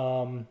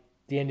the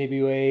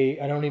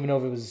NWA. I don't even know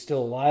if it was still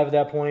alive at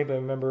that point, but I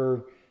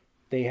remember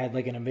they had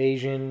like an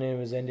invasion. It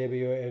was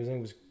NWA. It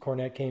was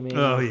Cornette came in.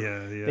 Oh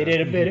yeah, yeah. They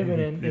did a bit of an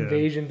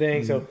invasion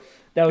thing, so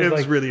that was, it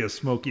was like, really a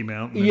Smoky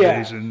Mountain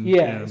invasion.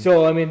 Yeah.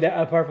 So I mean,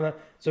 apart from that,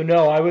 so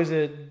no, I was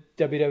a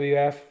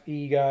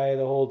WWF guy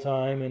the whole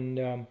time, and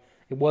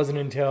it wasn't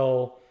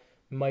until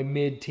my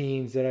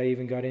mid-teens that I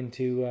even got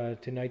into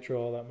to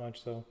Nitro all that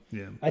much. So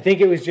yeah, I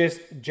think it was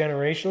just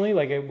generationally,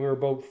 like we were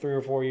about 3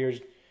 or 4 years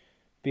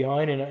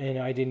behind, and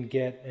I didn't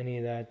get any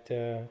of that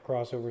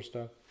crossover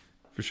stuff.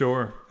 For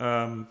sure.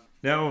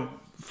 Now,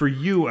 for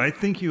you, I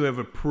think you have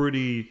a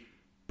pretty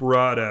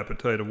broad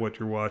appetite of what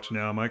you're watching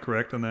now. Am I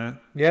correct on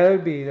that? Yeah,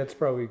 that's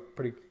probably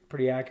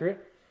pretty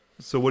accurate.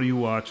 So what are you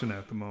watching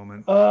at the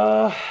moment?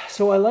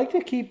 So I like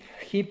to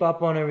keep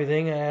up on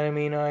everything. I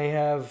mean, I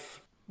have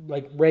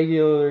like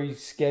regularly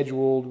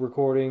scheduled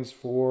recordings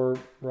for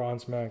Raw and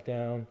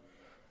SmackDown,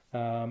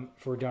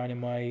 for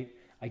Dynamite.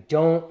 I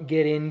don't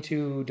get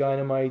into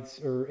Dynamite's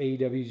or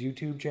AEW's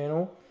YouTube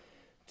channel,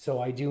 so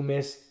I do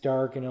miss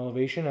Dark and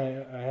Elevation.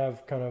 I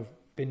have kind of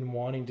been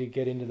wanting to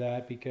get into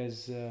that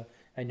because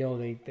I know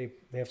they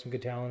have some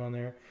good talent on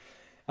there.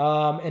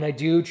 And I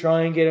do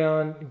try and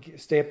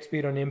stay up to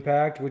speed on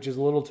Impact, which is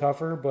a little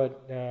tougher,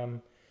 but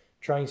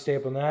try and stay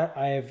up on that.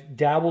 I have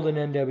dabbled in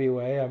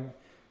NWA.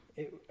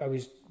 I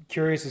was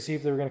curious to see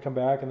if they were going to come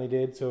back, and they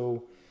did,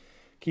 so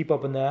keep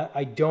up on that.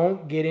 I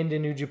don't get into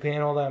New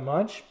Japan all that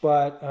much,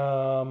 but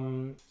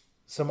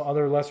some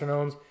other lesser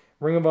knowns.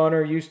 Ring of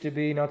Honor used to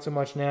be, not so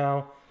much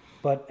now,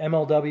 but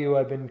MLW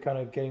I've been kind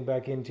of getting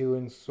back into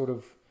and sort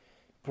of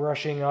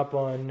brushing up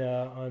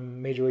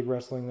on Major League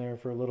Wrestling there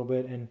for a little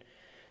bit, and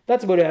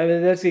that's about it. I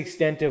mean, that's the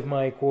extent of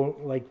my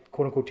quote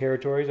unquote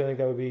territories. I think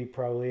that would be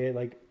probably it,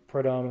 like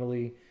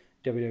predominantly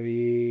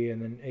WWE and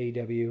then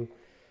AEW.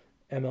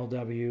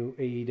 MLW,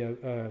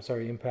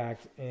 AEW,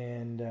 Impact,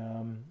 and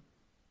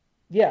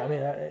yeah, I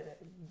mean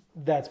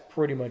that's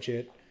pretty much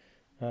it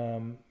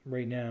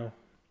right now.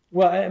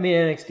 Well, I mean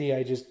NXT,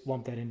 I just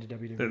lumped that into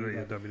WWE.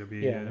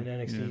 WWE, yeah, and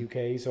NXT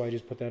UK, so I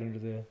just put that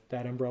under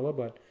that umbrella.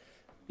 But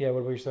yeah, what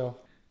about yourself?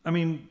 I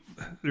mean,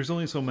 there's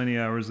only so many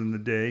hours in the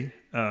day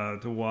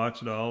to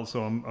watch it all,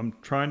 so I'm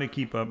trying to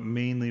keep up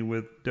mainly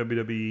with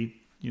WWE.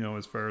 You know,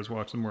 as far as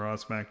watching Raw,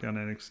 SmackDown,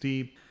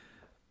 NXT.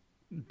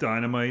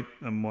 Dynamite,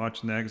 I'm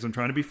watching that because I'm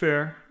trying to be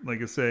fair.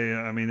 Like I say,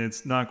 I mean,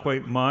 it's not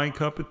quite my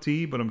cup of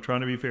tea, but I'm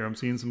trying to be fair. I'm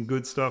seeing some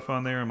good stuff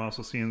on there. I'm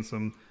also seeing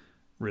some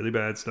really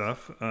bad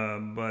stuff,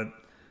 but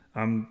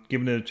I'm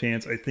giving it a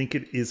chance. I think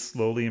it is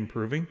slowly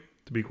improving,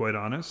 to be quite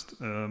honest.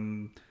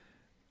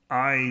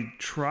 I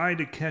try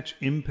to catch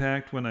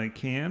Impact when I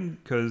can,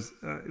 because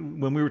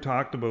when we were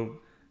talking about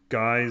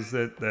guys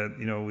that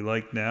you know we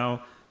like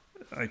now,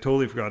 I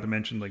totally forgot to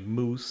mention like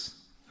Moose.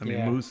 I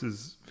mean, Moose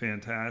is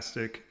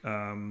fantastic.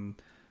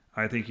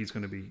 I think he's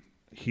going to be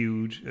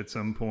huge at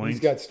some point. He's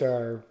got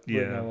star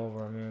written all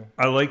over him.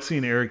 Yeah. I like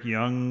seeing Eric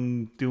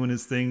Young doing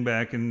his thing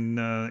back in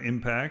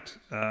Impact.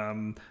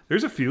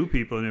 There's a few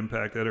people in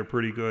Impact that are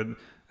pretty good.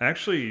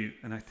 Actually,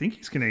 and I think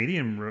he's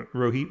Canadian,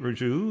 Rohit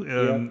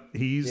Raju.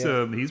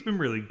 He's been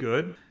really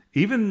good.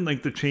 Even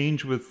like the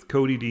change with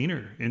Cody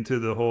Deaner into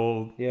the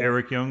whole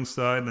Eric Young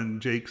side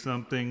and Jake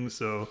something.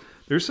 So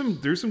there's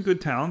some good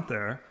talent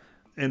there.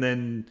 And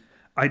then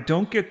I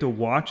don't get to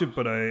watch it,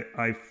 but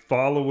I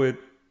follow it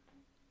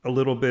a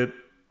little bit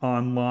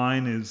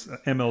online is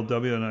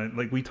MLW,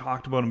 and we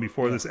talked about him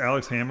before. This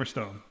Alex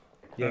Hammerstone.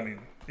 Yeah. I mean,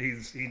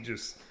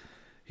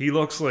 he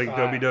looks like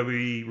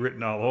WWE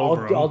written all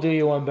over him. I'll do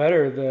you one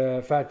better.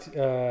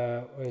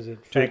 The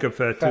Jacob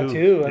Fatu.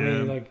 Fatu. I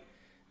mean, like,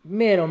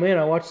 man, oh man,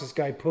 I watched this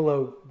guy pull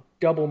out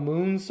double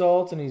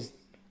moonsaults, and he's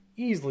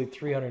easily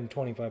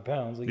 325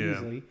 pounds,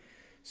 easily.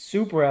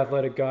 super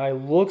athletic guy,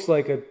 looks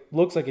like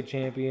a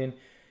champion.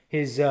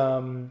 His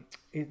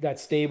that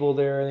stable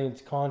there, I think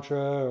it's Contra,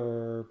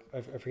 or I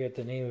forget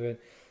the name of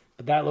it,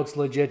 but that looks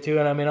legit too.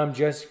 And I mean, I'm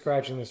just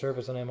scratching the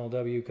surface on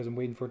MLW because I'm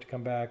waiting for it to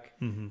come back.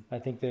 Mm-hmm. I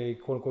think they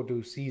quote unquote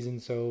do season,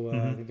 so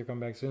I think they're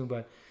coming back soon.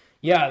 But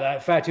yeah,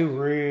 that Fatu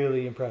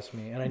really impressed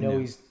me, and I know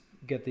he's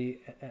got the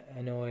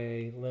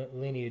NOA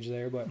lineage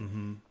there, but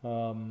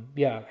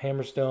yeah,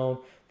 Hammerstone.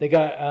 They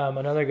got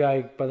another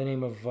guy by the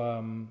name of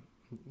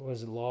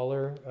was it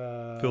Lawler?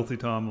 Filthy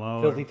Tom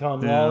Lawler. Filthy Tom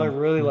Lawler.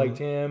 Really liked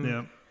him.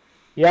 Yeah.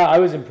 Yeah, I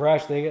was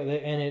impressed.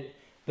 The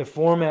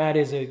format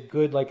is a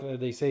good, like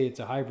they say, it's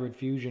a hybrid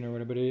fusion or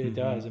whatever, but it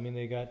does. I mean,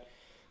 they got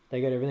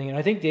everything, and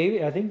I think Davey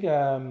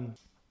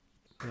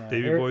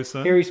Boy's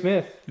son, Harry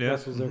Smith,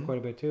 wrestles there quite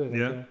a bit too. I think,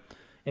 yeah.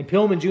 And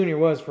Pillman Jr.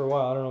 was for a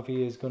while. I don't know if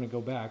he is going to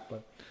go back,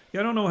 but yeah,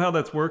 I don't know how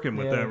that's working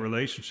with that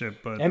relationship.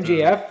 But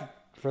MJF,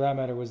 for that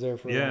matter, was there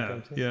for a long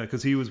time too. Yeah,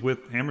 because he was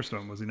with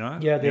Hammerstone, was he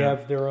not? Yeah, they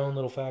have their own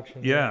little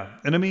faction. Yeah,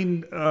 and I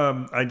mean,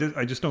 I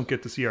just don't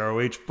get to see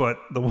ROH, but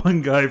the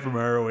one guy from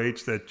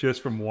ROH that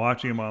just from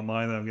watching him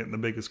online that I'm getting the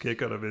biggest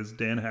kick out of is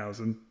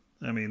Danhausen.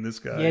 I mean, this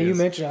guy. Yeah, you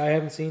mentioned I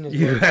haven't seen his.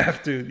 You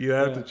have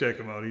to check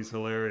him out. He's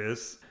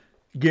hilarious.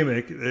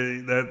 Gimmick,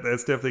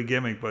 that's definitely a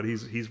gimmick, but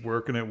he's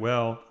working it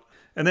well.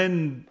 And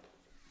then,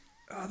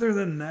 other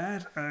than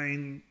that, I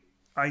mean,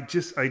 I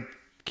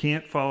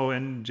can't follow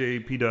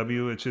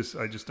NJPW. It's just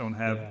I just don't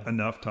have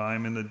enough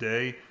time in the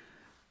day.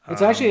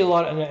 It's actually a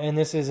lot, and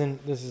this is.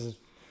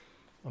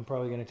 I'm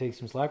probably going to take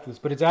some slack for this,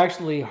 but it's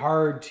actually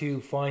hard to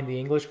find the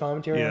English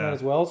commentary on that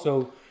as well.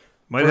 So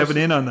might have an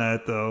in on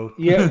that though.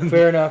 Yeah,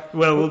 fair enough.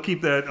 Well, we'll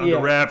keep that under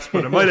wraps,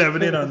 but I might have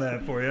an in on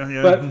that for you.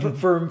 Yeah. But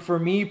for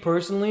me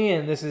personally,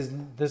 and this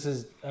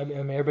is I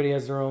mean, everybody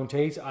has their own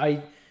takes.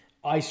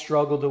 I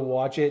struggle to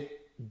watch it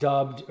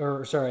dubbed,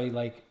 or sorry,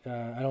 like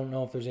I don't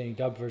know if there's any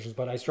dubbed versions,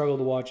 but I struggle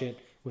to watch it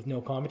with no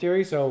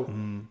commentary. So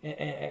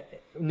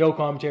no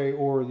commentary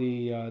or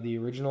the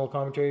original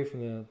commentary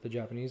from the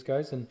Japanese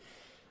guys, and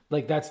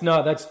like that's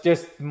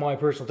just my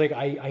personal take.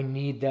 I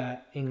need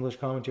that English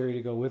commentary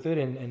to go with it,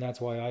 and that's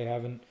why I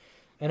haven't.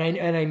 And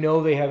I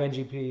know they have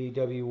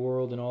NGPW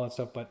World and all that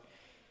stuff, but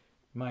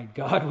my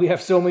God, we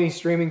have so many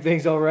streaming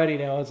things already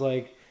now. It's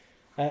like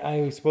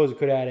I suppose we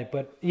could add it,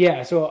 but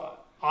yeah. So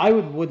I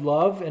would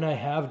love, and I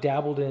have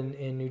dabbled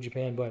in New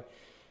Japan, but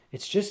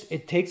it's just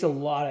it takes a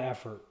lot of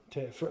effort.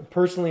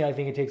 Personally, I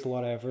think it takes a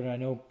lot of effort, and I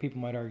know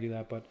people might argue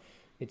that, but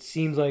it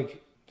seems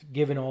like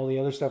given all the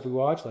other stuff we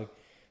watch, like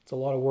it's a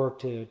lot of work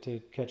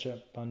to catch up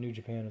on New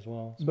Japan as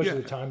well,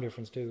 especially the time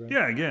difference too, right?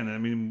 Yeah, again, I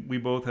mean, we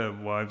both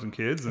have wives and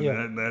kids,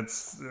 and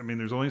that's I mean,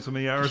 there's only so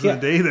many hours in a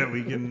day that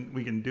we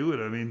can do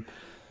it. I mean,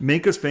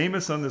 make us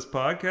famous on this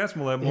podcast.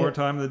 We'll have more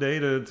time in the day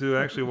to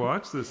actually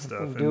watch this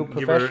stuff and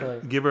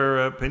give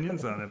our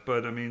opinions on it.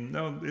 But I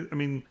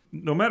mean,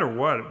 no matter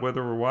what,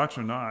 whether we're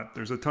watching or not,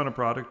 there's a ton of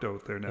product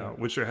out there now,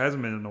 which there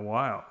hasn't been in a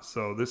while.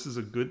 So this is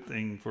a good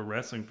thing for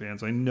wrestling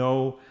fans. I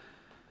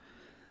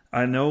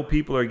know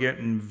people are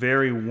getting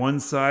very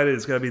one-sided.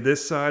 It's got to be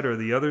this side or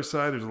the other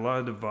side. There's a lot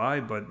of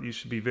divide, but you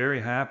should be very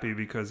happy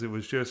because it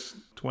was just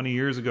 20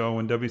 years ago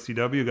when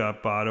WCW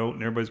got bought out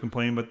and everybody's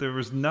complaining, but there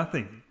was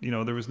nothing.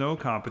 There was no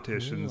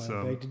competition.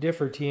 I beg to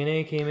differ.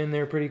 TNA came in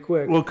there pretty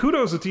quick. Well,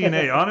 kudos to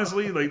TNA.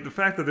 Honestly, like the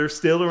fact that they're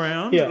still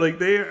around, like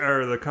they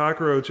are the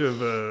cockroach of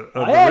the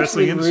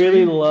wrestling industry. I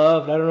actually really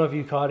loved, I don't know if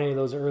you caught any of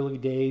those early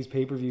days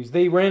pay-per-views.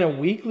 They ran a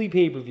weekly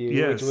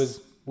pay-per-view, which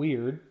was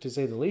weird to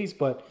say the least,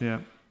 but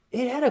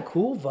it had a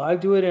cool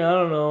vibe to it, and I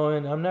don't know,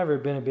 and I've never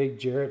been a big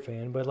Jarrett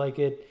fan, but like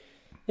it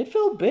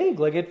felt big.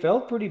 Like it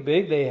felt pretty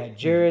big. They had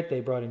Jarrett,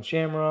 they brought in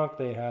Shamrock,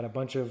 they had a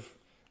bunch of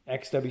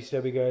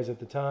ex-WCW guys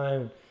at the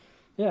time.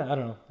 Yeah, I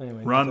don't know.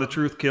 Anyway, Ron the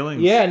Truth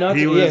Killings. Yeah,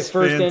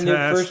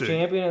 first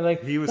champion.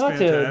 Like he was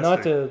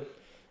fantastic.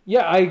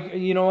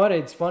 You know what?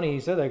 It's funny you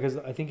said that because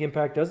I think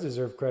Impact does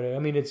deserve credit. I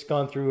mean, it's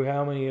gone through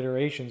how many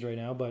iterations right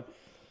now,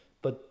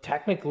 but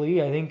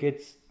technically, I think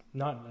it's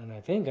not, and I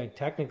think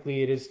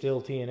technically it is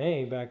still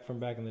TNA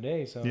back in the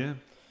day. So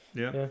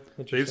yeah,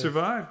 they've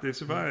survived.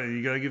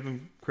 You got to give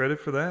them credit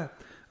for that.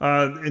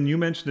 And you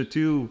mentioned it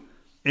too.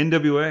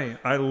 NWA.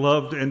 I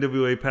loved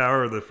NWA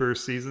Power the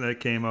first season that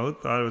came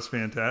out. Thought it was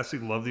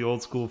fantastic. Loved the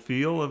old school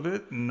feel of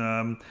it, and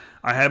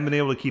I haven't been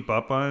able to keep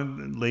up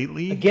on it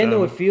lately. Again,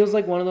 though, it feels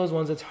like one of those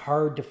ones that's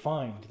hard to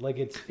find. Like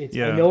it's.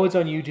 I know it's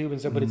on YouTube and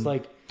stuff, but it's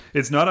like.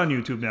 It's not on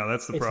YouTube now.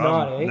 That's the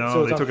problem. It's not, No,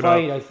 so they it's took on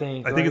it Fight, off. I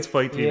think. I think it's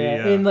Fight TV.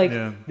 Yeah,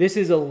 and this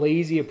is a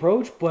lazy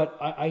approach, but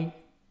I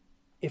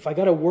if I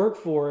got to work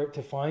for it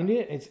to find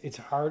it, it's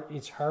hard.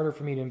 It's harder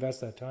for me to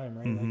invest that time,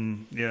 right?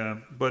 Mm-hmm. Yeah,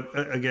 but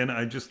again,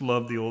 I just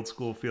love the old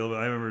school feel.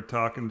 I remember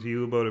talking to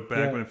you about it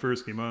back when it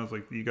first came out. I was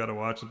like, you got to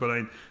watch it, but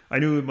I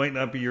knew it might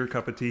not be your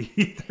cup of tea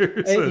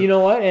either. So. You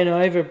know what? And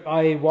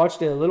I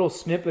watched a little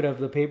snippet of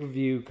the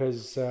pay-per-view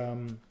because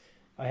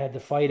I had the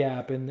Fight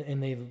app,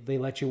 and they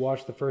let you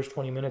watch the first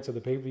 20 minutes of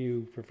the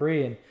pay-per-view for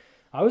free, and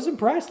I was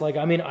impressed. Like,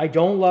 I mean, I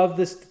don't love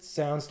this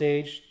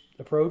soundstage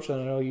approach, and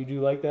I know you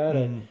do like that.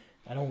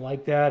 I don't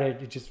like that.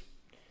 It just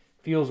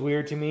feels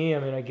weird to me. I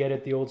mean, I get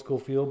it, the old school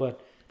feel,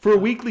 but For a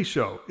weekly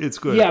show, it's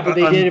good. Yeah, but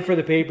they did it for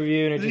the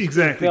pay-per-view, and it just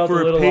exactly felt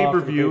for a a little off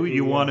for the pay-per-view.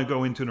 You yeah. want to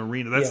go into an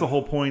arena. That's the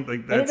whole point.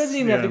 Like, that's, and it doesn't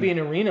even have to be an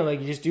arena. Like,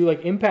 you just do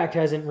like Impact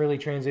hasn't really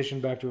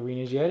transitioned back to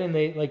arenas yet, and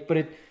they like,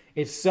 but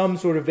it's some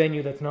sort of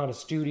venue that's not a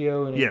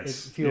studio, and it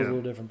feels a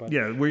little different. But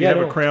where you have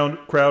a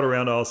crowd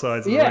around all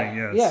sides of the ring.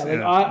 Yes, yeah.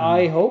 Like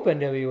I hope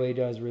NWA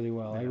does really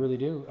well. I really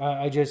do.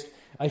 I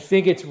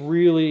think it's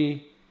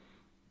really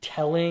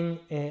telling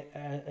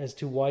as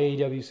to why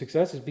AEW's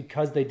success is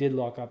because they did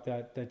lock up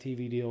that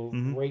TV deal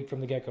right from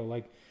the get-go.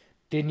 Like,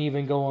 they didn't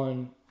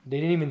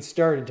even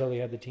start until they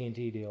had the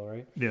TNT deal,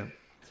 right? Yeah.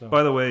 So.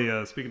 By the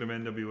way, speaking of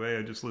NWA,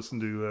 I just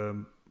listened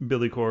to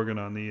Billy Corgan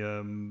on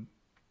the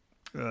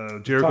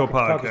Jericho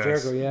podcast. Talk to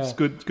Jericho, yeah. It's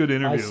good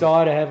interview. I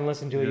saw it. I haven't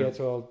listened to it yet,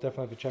 so I'll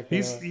definitely have to check that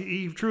out.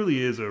 He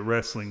truly is a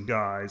wrestling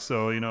guy.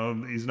 So,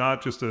 he's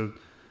not just a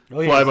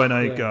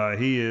fly-by-night guy.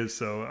 He is.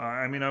 So,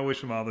 I mean, I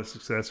wish him all the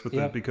success with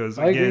it because,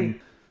 again,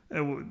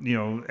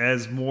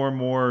 as more and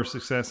more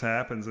success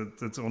happens,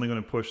 it's only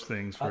going to push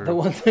things. The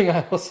one thing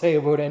I will say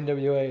about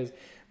NWA is,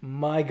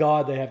 my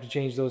God, they have to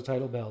change those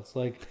title belts.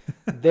 Like,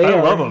 they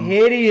are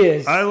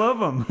hideous. I love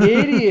them.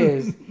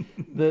 Hideous.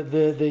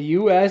 The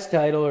U.S.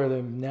 title or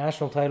the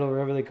national title,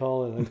 whatever they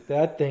call it, like,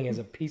 that thing is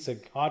a piece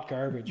of hot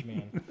garbage,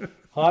 man.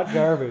 Hot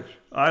garbage.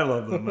 I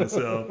love them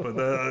myself, but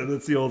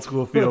that's the old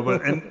school feel.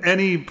 But and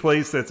any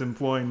place that's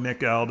employing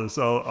Nick Aldis,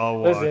 I'll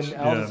watch. Listen,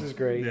 Aldis is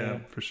great. Yeah,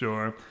 for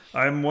sure.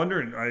 I'm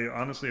wondering. I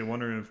honestly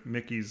wonder if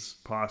Mickey's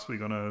possibly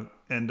going to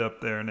end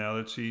up there now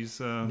that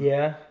she's on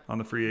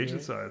the free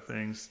agent side of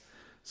things.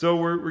 So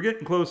we're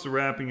getting close to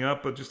wrapping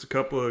up, but just a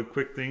couple of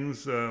quick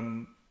things.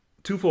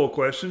 Twofold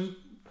question.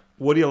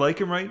 What do you like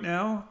him right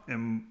now?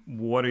 And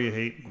what are you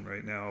hating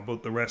right now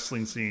about the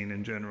wrestling scene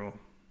in general?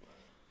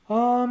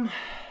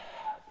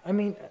 I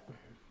mean,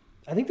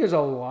 I think there's a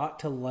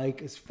lot to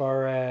like as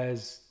far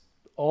as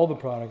all the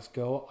products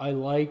go. I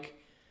like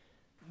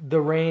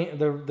the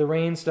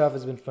Reign stuff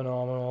has been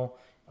phenomenal.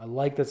 I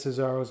like that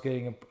Cesaro's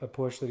getting a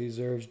push that he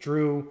deserves.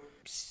 Drew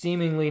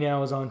seemingly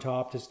now is on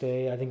top to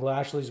stay. I think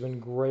Lashley's been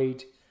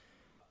great.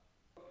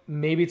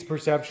 Maybe it's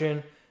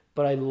perception,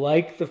 but I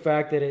like the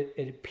fact that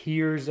it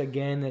appears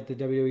again that the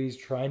WWE is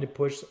trying to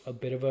push a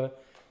bit of a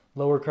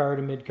lower card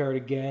and mid card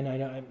again. I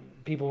know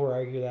people will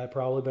argue that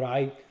probably, but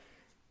I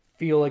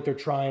feel like they're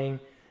trying.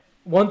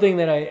 One thing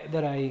that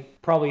I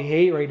probably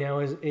hate right now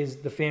is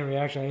the fan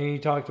reaction. I know you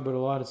talked about it a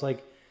lot. It's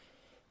like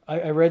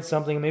I read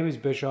something, maybe it's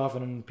Bischoff,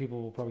 and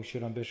people will probably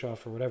shit on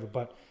Bischoff or whatever,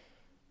 but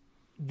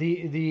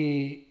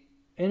the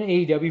and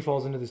AEW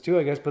falls into this too,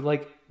 I guess, but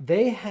like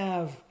they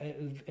have,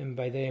 and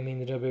by they I mean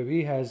the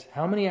WWE has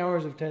how many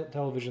hours of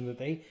television that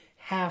they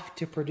have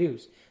to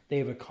produce. They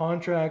have a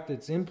contract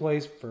that's in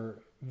place for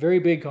very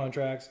big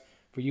contracts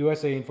for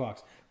USA and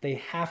Fox. They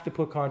have to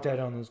put content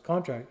on those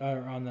contract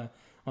on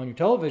your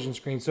television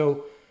screen.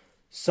 So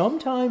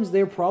sometimes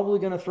they're probably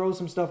going to throw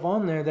some stuff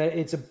on there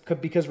that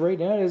because right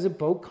now it's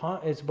about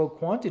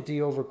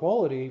quantity over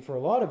quality for a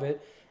lot of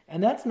it,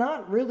 and that's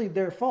not really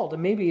their fault.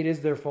 And maybe it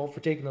is their fault for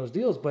taking those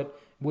deals, but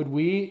would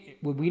we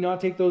not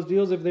take those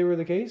deals if they were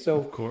the case? So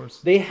of course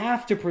they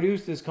have to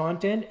produce this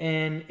content,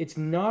 and it's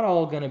not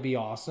all going to be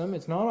awesome.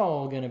 It's not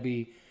all going to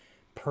be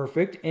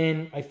perfect,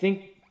 and I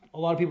think a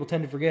lot of people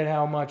tend to forget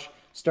how much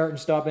start and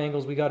stop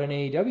angles we got in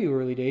AEW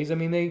early days. I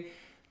mean,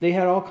 they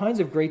had all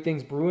kinds of great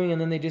things brewing, and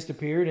then they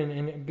disappeared,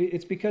 and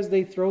it's because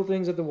they throw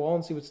things at the wall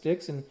and see what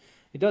sticks, and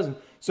it doesn't.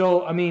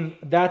 So, I mean,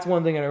 that's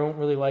one thing that I don't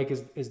really like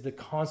is the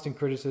constant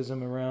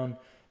criticism around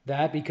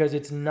that, because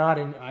it's not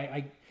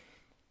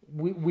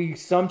we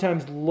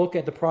sometimes look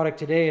at the product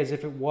today as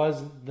if it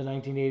was the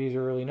 1980s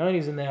or early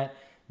 90s, in that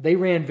they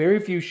ran very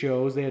few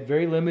shows, they had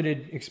very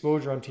limited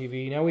exposure on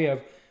TV. Now we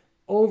have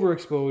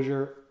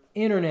overexposure,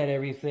 internet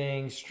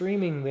everything,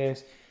 streaming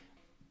this.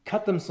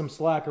 Cut them some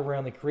slack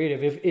around the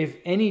creative. If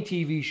any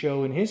TV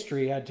show in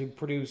history had to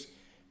produce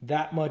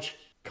that much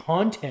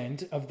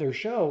content of their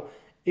show,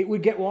 it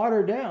would get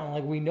watered down.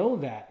 Like, we know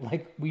that.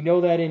 Like, we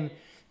know that in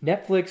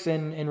Netflix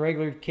and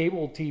regular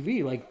cable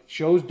TV. Like,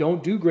 shows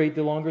don't do great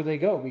the longer they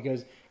go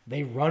because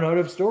they run out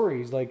of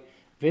stories. Like,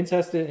 Vince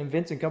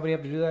and company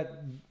have to do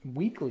that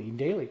weekly and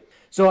daily.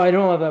 So I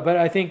don't know that, but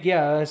I think,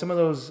 some of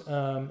those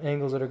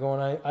angles that are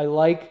going, I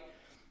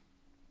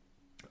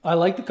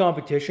like the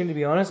competition, to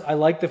be honest. I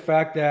like the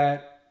fact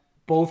that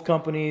both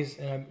companies,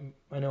 and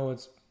I know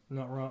it's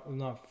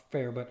not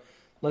fair, but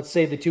let's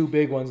say the two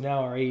big ones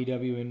now are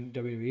AEW and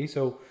WWE.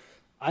 So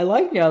I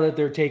like now that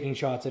they're taking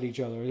shots at each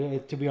other,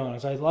 to be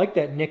honest. I like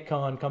that Nick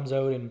Khan comes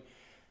out and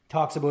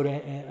talks about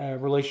a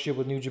relationship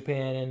with New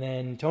Japan, and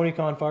then Tony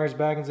Khan fires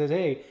back and says,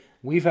 hey,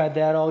 we've had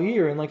that all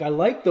year. And like, I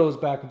like those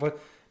back and forth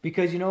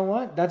because, you know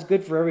what? That's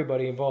good for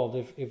everybody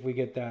involved if we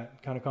get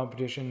that kind of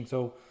competition.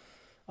 So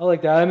I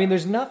like that. I mean,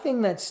 there's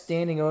nothing that's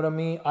standing out on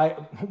me.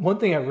 One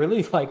thing I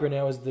really like right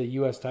now is the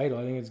U.S. title.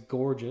 I think it's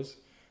gorgeous.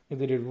 I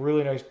think they did a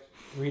really nice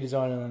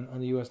redesign on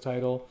the U.S.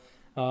 title.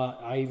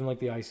 I even like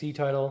the IC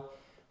title.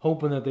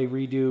 Hoping that they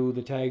redo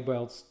the tag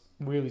belts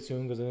really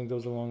soon because I think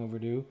those are long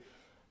overdue.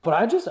 But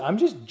I'm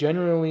just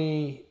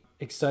genuinely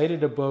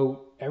excited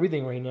about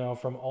everything right now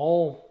from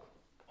all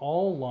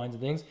all lines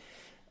of things.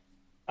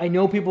 I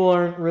know people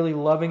aren't really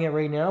loving it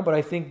right now, but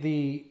I think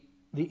the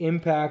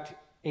Impact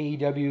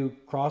AEW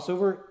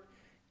crossover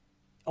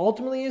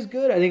ultimately is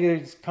good. I think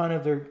it's kind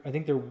of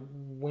they're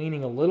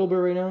waning a little bit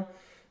right now,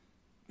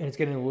 and it's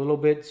getting a little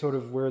bit sort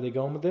of where they're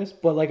going with this.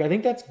 But like I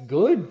think that's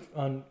good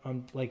on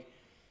like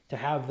to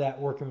have that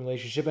working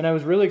relationship. And I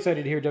was really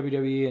excited to hear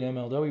WWE and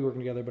MLW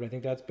working together, but I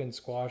think that's been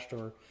squashed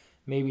or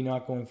maybe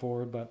not going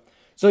forward. But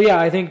so yeah,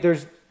 I think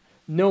there's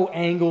no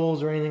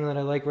angles or anything that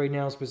I like right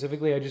now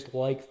specifically. I just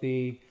like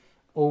the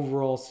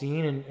overall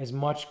scene, and as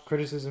much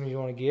criticism as you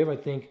want to give, I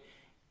think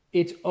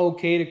it's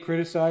okay to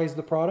criticize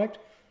the product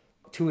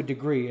to a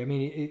degree. I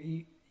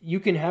mean, you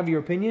can have your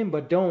opinion,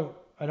 but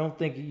I don't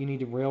think you need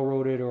to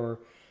railroad it or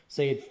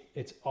say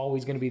it's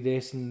always going to be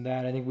this and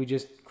that. I think we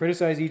just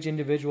criticize each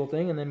individual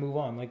thing and then move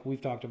on. Like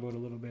we've talked about a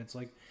little bit. It's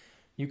like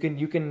you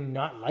can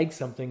not like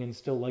something and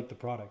still like the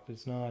product.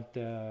 It's not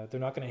they're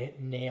not going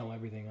to nail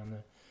everything on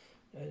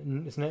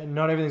the. It's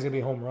not everything's going to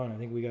be a home run. I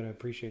think we got to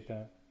appreciate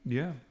that.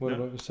 Yeah. What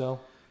about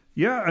yourself?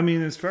 Yeah, I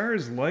mean, as far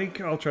as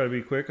I'll try to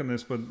be quick on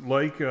this, but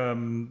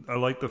I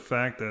like the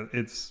fact that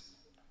it's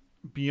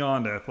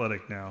beyond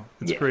athletic now.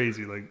 It's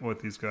crazy, like what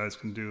these guys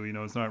can do. You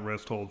know, it's not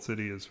rest hold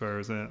city as far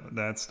as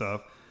that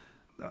stuff.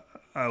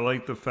 I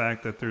like the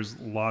fact that there's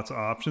lots of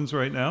options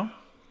right now.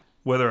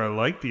 Whether I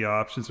like the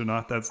options or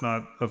not, that's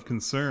not of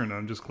concern.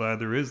 I'm just glad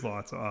there is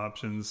lots of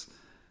options,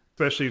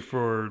 especially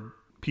for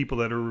people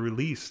that are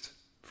released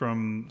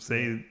from,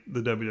 say, the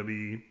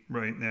WWE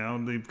right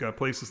now. They've got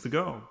places to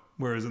go.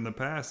 Whereas in the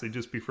past, they'd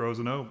just be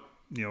frozen out,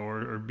 you know,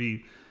 or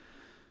be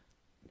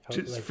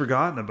just like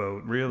forgotten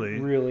about, really.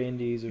 Real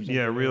indies or something.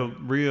 Yeah,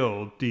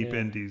 real deep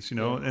indies, you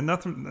know. And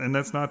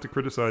that's not to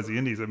criticize the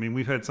indies. I mean,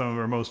 we've had some of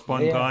our most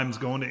fun times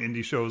going to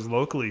indie shows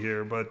locally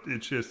here, but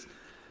it's just,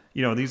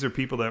 you know, these are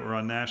people that were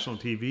on national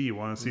TV. You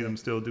want to see them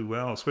still do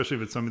well, especially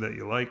if it's somebody that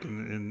you like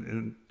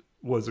and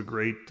was a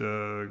great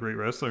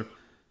wrestler.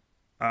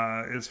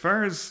 As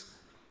far as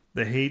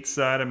the hate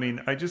side, I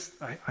mean,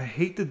 I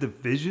hate the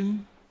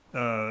division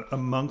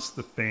amongst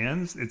the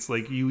fans. It's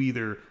like you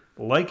either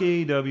like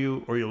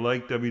AEW or you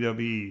like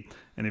WWE,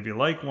 and if you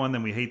like one,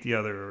 then we hate the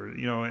other, or,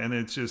 you know. And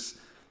it's just,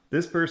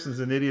 this person's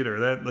an idiot or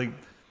that. Like,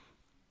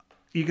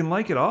 you can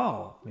like it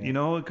all, you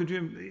know. Could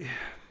you?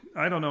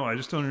 I don't know. I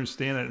just don't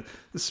understand it.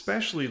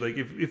 Especially like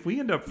if we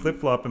end up flip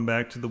flopping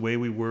back to the way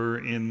we were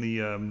in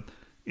the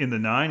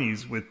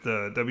 90s with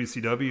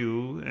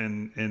WCW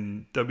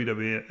and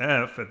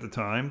WWF at the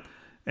time,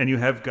 and you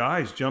have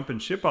guys jumping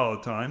ship all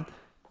the time.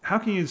 How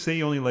can you say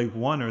you only like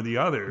one or the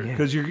other?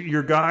 Because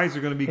your guys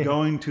are going to be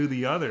going to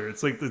the other.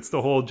 It's like, it's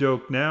the whole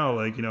joke now.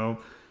 Like, you know,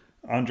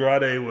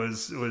 Andrade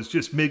was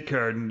just mid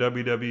card in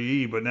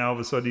WWE, but now all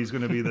of a sudden he's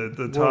going to be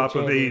the top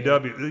of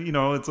AEW. You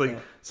know, it's like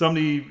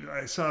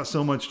I saw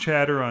so much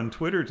chatter on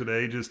Twitter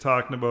today just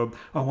talking about,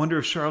 I wonder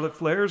if Charlotte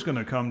Flair is going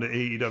to come to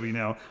AEW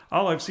now.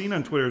 All I've seen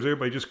on Twitter is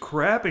everybody just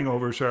crapping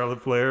over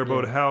Charlotte Flair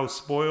about how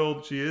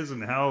spoiled she is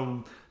and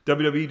how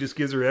WWE just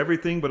gives her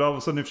everything, but all of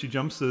a sudden if she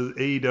jumps to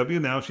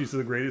AEW, now she's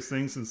the greatest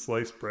thing since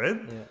sliced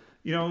bread. Yeah.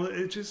 You know,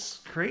 it's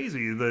just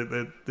crazy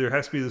that there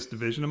has to be this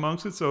division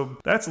amongst it. So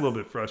that's a little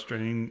bit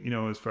frustrating, you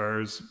know, as far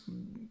as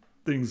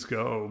things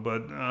go.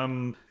 But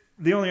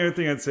the only other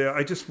thing I'd say,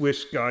 I just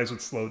wish guys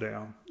would slow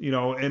down, you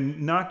know, and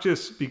not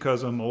just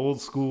because I'm old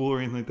school or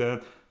anything like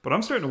that, but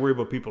I'm starting to worry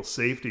about people's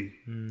safety.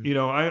 You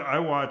know, I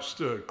watched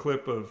a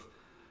clip of,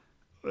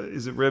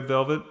 is it Red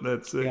Velvet?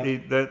 That's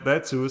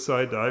that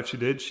suicide dive she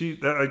did.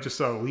 I just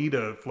saw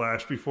Lita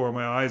flash before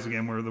my eyes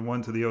again, where the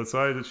one to the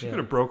outside. She could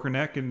have broke her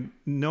neck and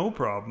no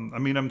problem. I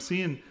mean, I'm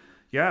seeing,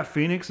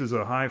 Phoenix is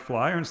a high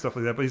flyer and stuff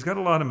like that, but he's got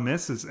a lot of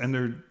misses and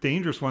they're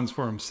dangerous ones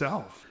for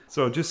himself.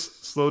 So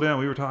just slow down.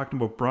 We were talking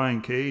about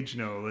Brian Cage,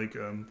 you know, like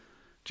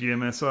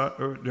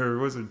GMSI or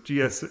was it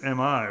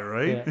GSMI,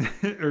 right?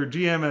 Yeah. Or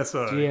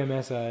GMSI.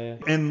 GMSI,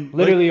 yeah. And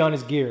literally on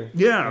his gear.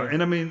 Yeah,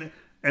 and I mean.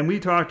 And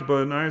we talked about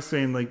it, and I was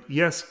saying, like,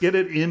 yes, get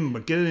it in,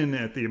 but get it in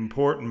at the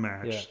important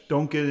match. Yeah.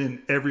 Don't get it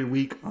in every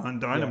week on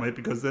Dynamite,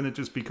 because then it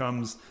just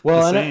becomes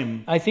the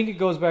same. I think it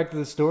goes back to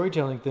the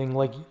storytelling thing.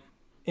 Like,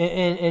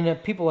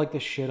 and people like to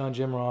shit on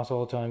Jim Ross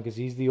all the time because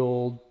he's the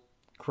old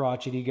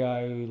crotchety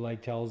guy who,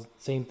 like, tells the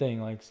same thing,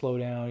 like, slow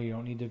down, you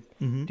don't need to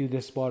do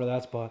this spot or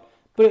that spot.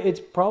 But it's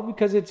probably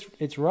because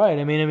it's right.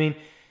 I mean,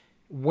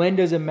 when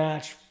does a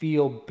match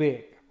feel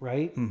big,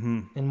 right? Mm-hmm.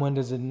 And when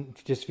does it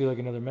just feel like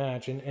another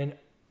match? And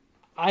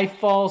I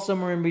fall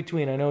somewhere in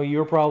between. I know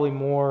you're probably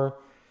more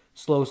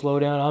slow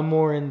down. I'm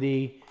more in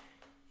the,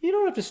 you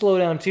don't have to slow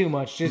down too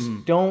much. Just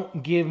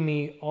don't give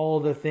me all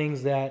the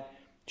things that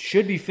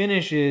should be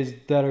finishes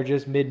that are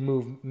just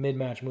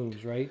mid-match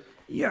moves, right?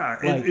 Yeah,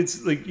 like,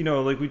 it's like, you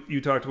know, like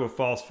you talked about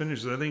false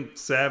finishes. I think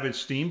Savage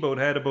Steamboat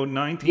had about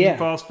 19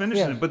 false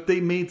finishes, but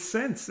they made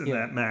sense in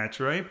that match,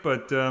 right?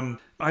 But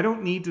I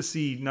don't need to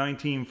see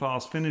 19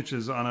 false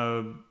finishes on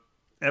a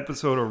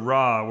episode of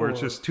Raw where it's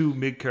just two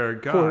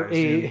mid-card guys. Or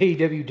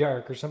AEW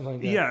Dark or something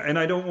like that. Yeah, and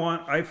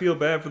I feel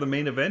bad for the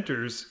main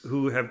eventers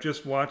who have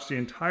just watched the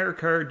entire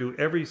card do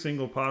every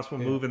single possible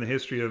move in the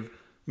history of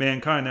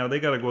Mankind. Now they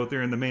got to go out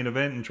there in the main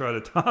event and try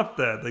to top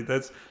that. Like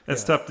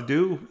that's tough to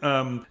do.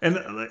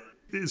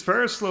 As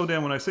far as slow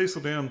down, when I say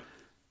slow down,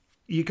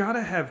 you got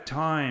to have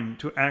time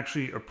to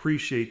actually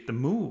appreciate the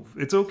move.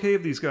 It's okay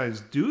if these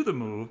guys do the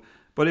move,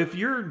 but if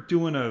you're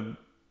doing a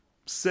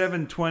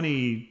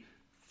 720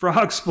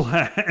 frog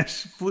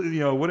splash,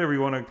 whatever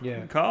you want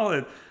to call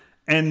it,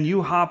 and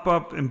you hop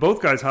up and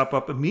both guys hop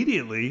up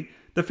immediately,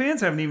 the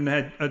fans haven't even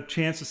had a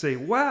chance to say,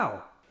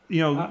 wow,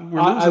 we're losing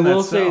I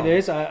will that say sell.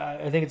 this.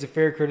 I think it's a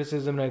fair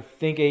criticism, and I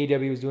think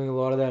AEW was doing a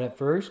lot of that at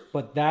first,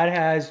 but that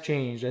has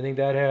changed. I think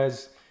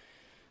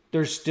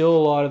there's still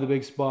a lot of the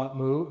big spot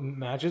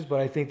matches, but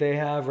I think they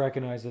have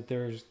recognized that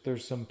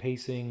there's some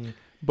pacing.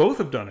 Both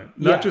have done it.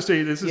 Not just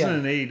this isn't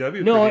an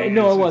AEW. No, thing.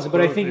 it wasn't.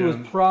 But I both, think it was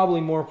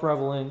probably more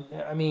prevalent.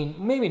 I mean,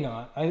 maybe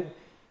not.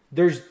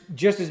 There's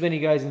just as many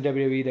guys in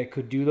WWE that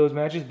could do those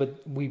matches,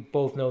 but we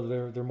both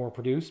know they're more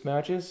produced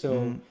matches.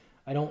 So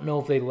I don't know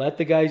if they let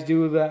the guys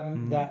do that.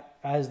 And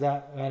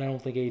I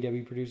don't think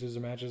AEW produces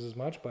their matches as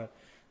much. But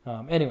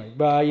anyway,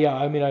 yeah,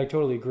 I mean, I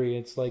totally agree.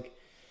 It's like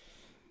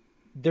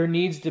there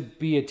needs to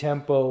be a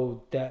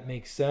tempo that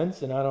makes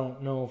sense, and I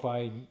don't know if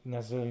I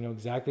necessarily know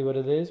exactly what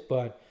it is,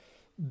 but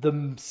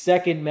the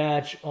second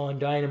match on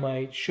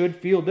Dynamite should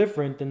feel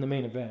different than the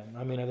main event.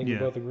 I mean, I think we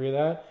both agree with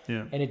that.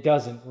 Yeah. And it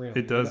doesn't really.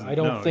 It doesn't. I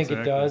don't think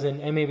it does,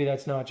 and maybe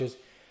that's not just...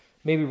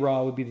 Maybe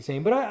Raw would be the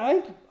same. But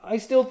I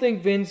still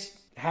think Vince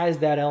has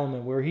that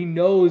element where he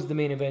knows the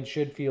main event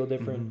should feel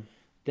different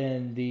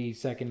than the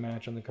second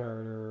match on the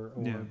card or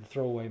the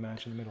throwaway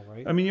match in the middle,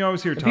 right? I mean, you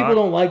always hear people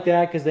don't like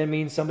that because that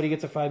means somebody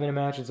gets a 5-minute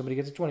match and somebody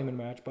gets a 20-minute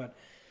match. But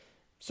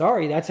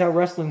sorry, that's how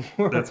wrestling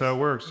works. That's how it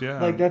works, yeah.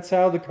 Like, that's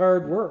how the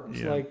card works.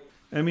 Yeah. Like,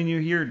 I mean, you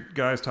hear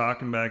guys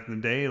talking back in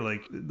the day,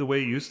 like the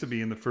way it used to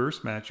be in the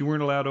first match, you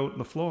weren't allowed out on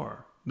the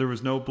floor. There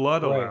was no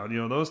blood allowed,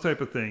 those type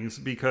of things,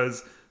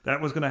 because that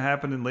was going to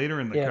happen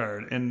later in the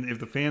card. And if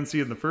the fans see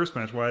it in the first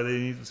match, why do they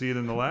need to see it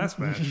in the last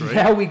match, right?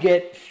 Now we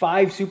get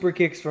 5 super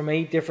kicks from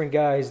 8 different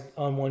guys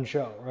on one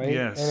show, right?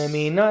 Yes. And I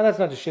mean, no, that's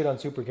not just shit on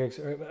super kicks.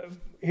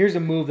 Here's a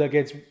move that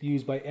gets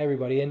used by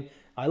everybody, and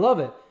I love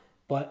it.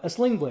 But a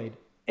sling blade.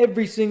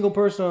 Every single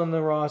person on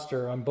the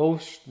roster, on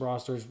both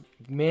rosters,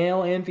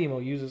 male and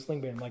female, uses a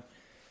sling blade. I'm like,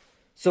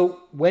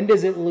 so when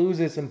does it lose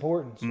its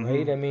importance,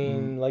 right? I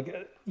mean,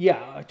 yeah,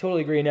 I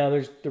totally agree. Now,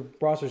 the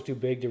roster's too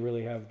big to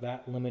really have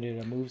that limited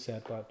a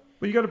moveset, but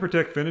you got to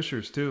protect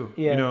finishers too.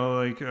 Yeah.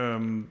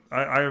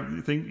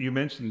 I think you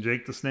mentioned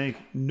Jake the Snake.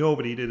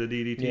 Nobody did a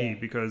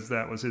DDT because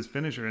that was his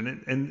finisher, and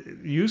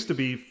it used to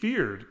be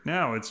feared.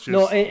 Now it's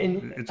just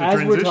it's a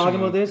as we're talking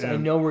transition. about this, I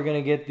know we're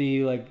gonna get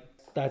the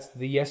that's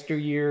the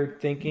yesteryear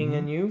thinking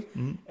in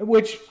you,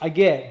 which I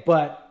get,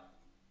 but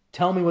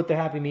tell me what the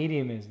happy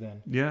medium is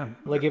then. Yeah.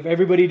 Like, if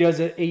everybody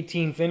does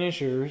 18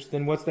 finishers,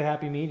 then what's the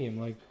happy medium?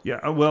 Like,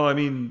 yeah, well, I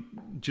mean,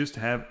 just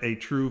have a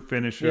true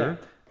finisher,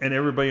 and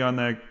everybody on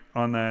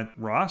that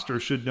roster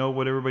should know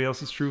what everybody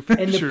else's true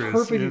finisher is. And the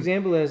perfect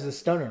example is the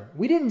stunner.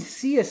 We didn't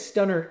see a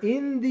stunner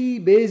in the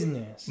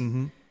business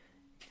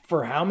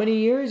for how many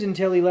years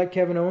until he let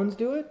Kevin Owens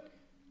do it?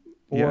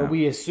 Or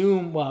we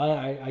assume, well,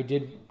 I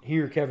did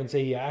hear Kevin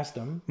say he asked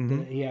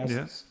him. He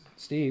asked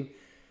Steve.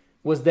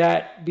 Was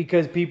that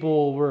because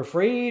people were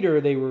afraid or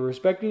they were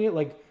respecting it?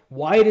 Like,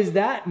 why does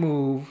that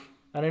move?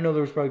 And I know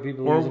there was probably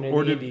people using it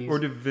in the indies. Or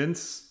did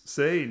Vince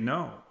say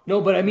no?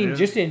 No, but I mean,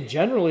 just in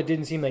general, it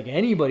didn't seem like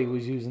anybody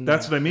was using that.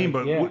 That's what I mean.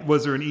 But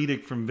was there an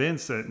edict from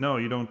Vince that no,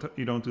 you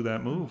don't do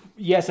that move?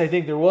 Yes, I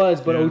think there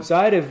was. But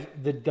outside of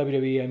the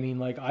WWE, I mean,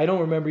 like, I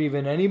don't remember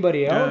even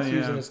anybody else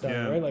using a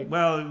stunner, right? Like,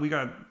 well, we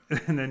got,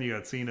 and then you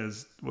got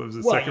Cena's, what was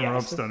it, second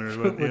rope stunner?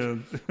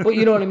 But, but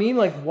you know what I mean?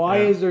 Like, why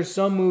is there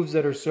some moves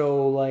that are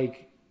so,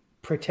 like,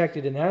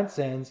 protected in that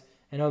sense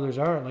and others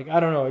aren't? Like, I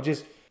don't know. It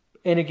just...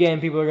 And again,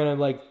 people are going to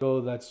like,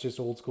 oh, that's just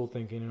old school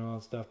thinking and all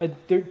that stuff.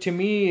 To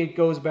me, it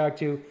goes back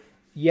to,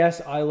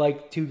 yes, I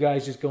like 2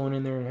 guys just going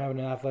in there and having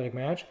an athletic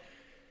match.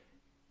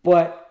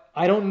 But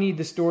I don't need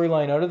the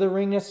storyline out of the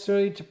ring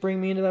necessarily to bring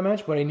me into that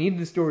match, but I need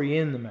the story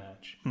in the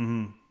match.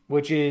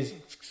 Which is,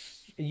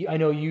 I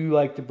know you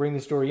like to bring the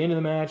story into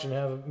the match and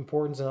have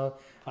importance and all.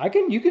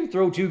 You can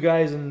throw 2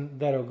 guys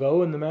that'll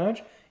go in the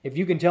match. If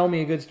you can tell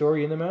me a good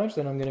story in the match,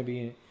 then I'm going to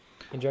be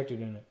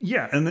injected in it.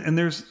 Yeah, and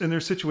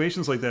there's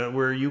situations like that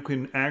where you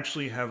can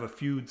actually have a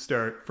feud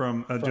start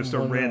from just a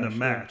random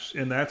match,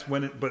 and that's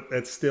when it. But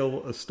that's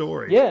still a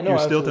story. Yeah, no, you're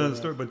still telling the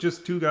story. But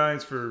just 2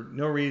 guys for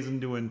no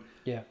reason doing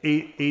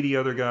 80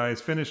 other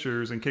guys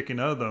finishers and kicking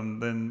out of them.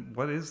 Then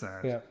what is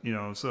that?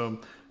 Yeah, so.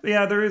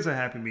 Yeah, there is a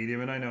happy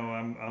medium, and I know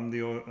I'm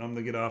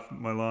the get off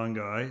my lawn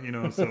guy,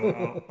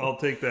 so I'll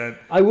take that.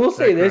 I will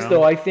say this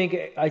though, I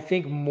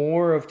think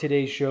more of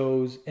today's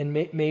shows, and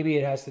maybe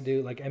it has to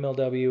do like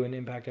MLW and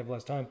Impact have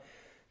less time,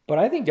 but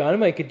I think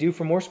Dynamite could do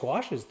for more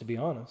squashes, to be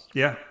honest.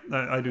 Yeah,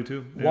 I do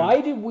too. Yeah.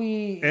 Why did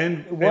we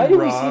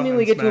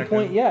seemingly get to a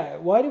point? Yeah,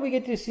 why did we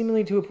get to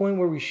seemingly to a point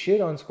where we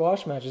shit on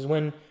squash matches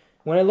when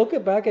I look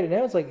back at it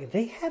now, it's like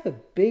they have a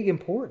big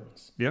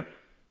importance. Yep.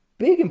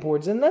 Big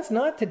importance, and that's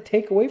not to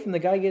take away from the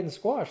guy getting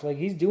squashed. Like,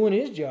 he's doing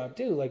his job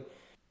too. Like,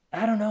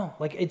 I don't know.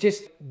 Like,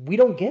 we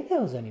don't get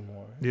those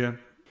anymore. Yeah.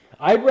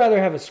 I'd rather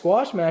have a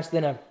squash match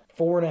than a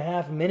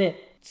 4.5 minute,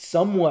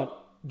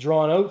 somewhat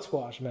drawn out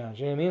squash match.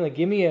 You know what I mean? Like,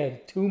 give me a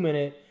 2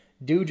 minute,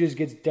 dude just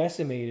gets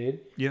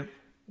decimated Yep.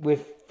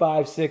 with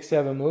 5, 6,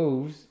 7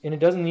 moves. And it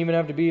doesn't even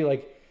have to be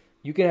like,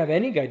 you can have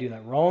any guy do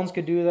that. Rollins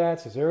could do that.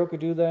 Cesaro could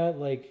do that.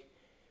 Like,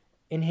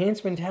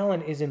 enhancement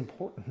talent is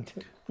important.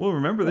 Well,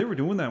 remember they were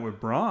doing that with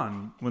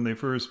Braun when they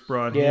first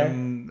brought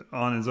him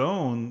on his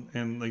own,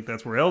 and like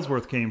that's where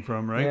Ellsworth came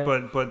from, right?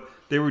 Yeah. But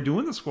they were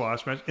doing the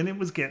squash match, and it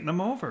was getting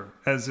them over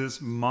as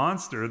this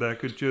monster that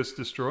could just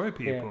destroy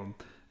people.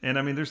 Yeah. And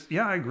I mean,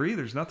 I agree.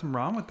 There's nothing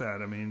wrong with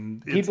that. I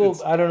mean,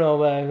 I don't know,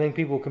 but I think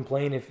people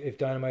complain if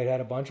Dynamite had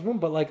a bunch of them.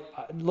 But like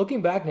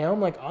looking back now, I'm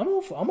like, I'm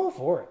all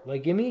for it.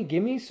 Like, give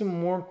me some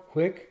more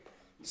quick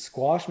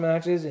squash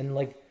matches, and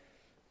like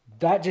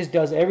that just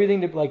does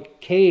everything to,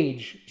 like,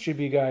 Cage should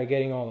be a guy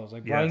getting all those.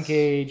 Like Brian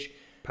Cage,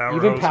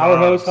 even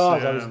Powerhouse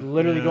Hobbs. I was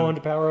literally going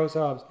to Powerhouse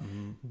Hobbs.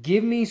 Mm-hmm.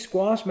 Give me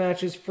squash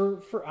matches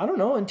for I don't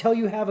know, until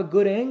you have a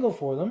good angle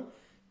for them.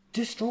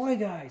 Destroy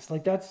guys.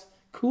 Like, that's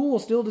cool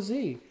still to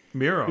see.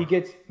 Miro. He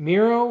gets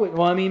Miro.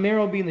 Well, I mean,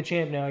 Miro being the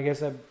champ now, I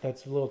guess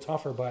that's a little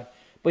tougher, but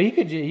he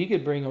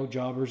could bring out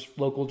jobbers,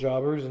 local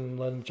jobbers, and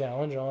let them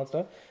challenge and all that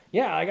stuff.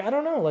 Yeah, I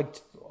don't know. Like,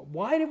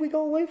 why did we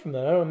go away from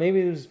that? I don't know.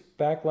 Maybe it was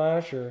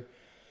backlash, or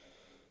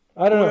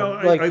I don't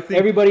know. Like, I think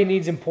everybody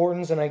needs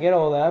importance, and I get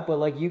all that, but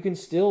like, you can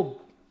still.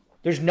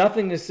 There's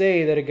nothing to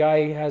say that a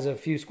guy has a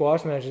few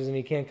squash matches and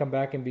he can't come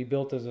back and be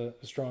built as a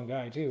strong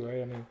guy too,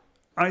 right? I mean,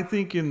 I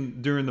think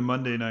during the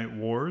Monday Night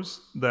Wars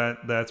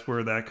that's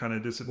where that kind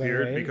of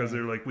disappeared, because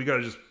they're like, we got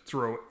to just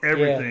throw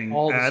everything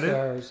all at the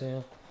stars, it.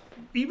 Yeah.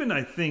 Even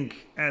I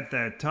think at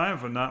that time,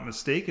 if I'm not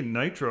mistaken,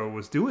 Nitro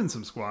was doing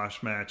some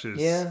squash matches.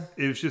 Yeah.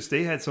 It was just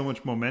they had so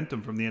much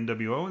momentum from the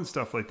NWO and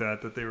stuff like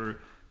that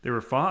they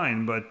were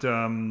fine. But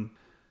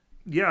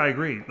yeah, I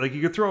agree. Like,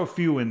 you could throw a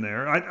few in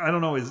there. I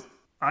don't know.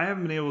 I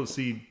haven't been able to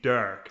see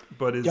Dark,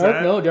 but is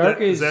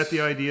that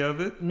the idea of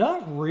it?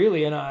 Not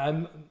really, and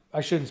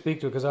I shouldn't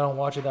speak to it because I don't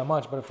watch it that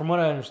much. But from what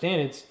I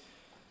understand, it's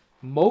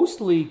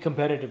mostly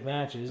competitive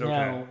matches. Okay.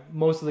 Now,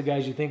 most of the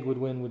guys you think would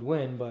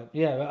win. But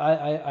yeah,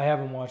 I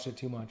haven't watched it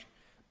too much.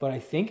 But I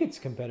think it's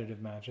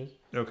competitive matches.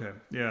 Okay,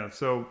 yeah.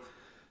 So,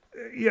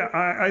 yeah,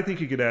 I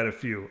think you could add a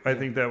few. I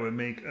think that would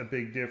make a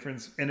big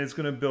difference. And it's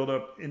going to build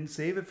up and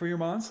save it for your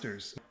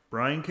monsters.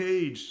 Brian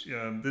Cage,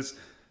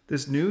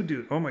 this new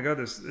dude, oh my God,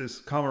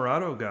 this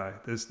Camarado guy,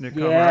 this Nick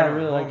Camarado. I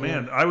really like him.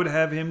 Him. I would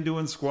have him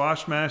doing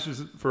squash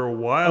matches for a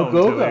while.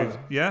 Ogogo.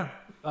 Yeah.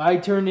 I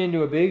turned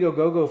into a big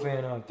Ogogo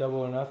fan on Double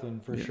or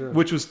Nothing, for sure.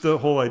 Which was the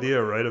whole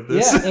idea, right, of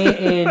this? Yeah,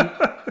 and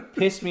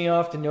pissed me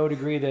off to no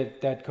degree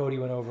that Cody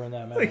went over in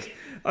that match.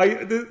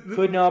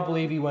 Could not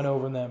believe he went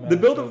over in that match. The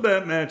build of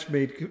that match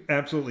made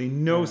absolutely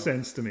no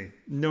sense to me.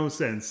 No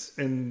sense.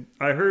 And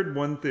I heard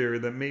one theory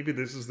that maybe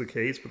this is the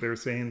case, but they were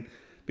saying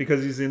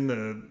because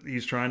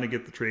he's trying to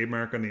get the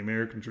trademark on the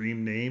American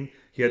Dream name,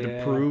 he had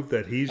to prove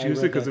that he's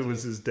used it because it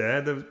was his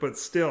dad. But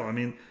still, I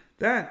mean,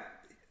 that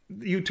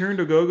you turned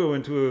Ogogo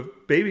into a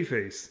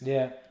babyface.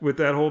 Yeah. With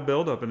that whole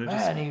build-up,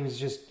 and he was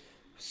just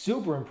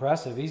super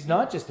impressive. He's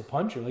not just a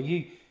puncher. Like,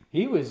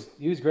 he was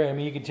great. I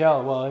mean, you can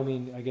tell. Well, I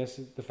mean, I guess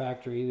the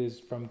factory is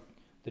from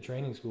the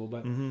training school,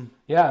 but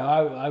yeah,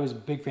 I was a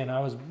big fan.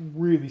 I was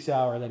really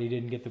sour that he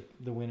didn't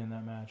get the win in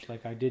that match.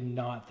 Like, I did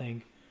not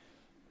think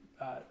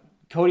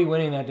Cody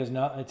winning that does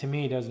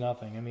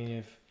nothing. I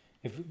mean,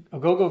 if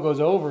Ogogo goes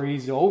over,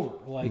 he's over.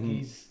 Like,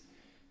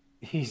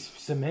 he's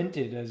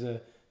cemented as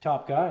a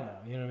top guy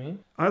now. You know what I mean?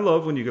 I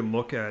love when you can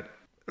look at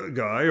a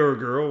guy or a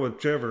girl,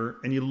 whichever,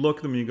 and you look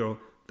at them and you go,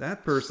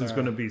 that person's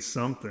going to be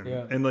something.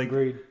 Yeah, and like,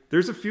 agreed.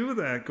 There's a few of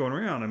that going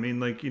around. I mean,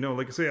 like,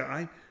 like I say,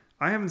 I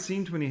haven't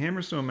seen too many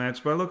Hammerstone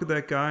matches, but I look at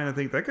that guy and I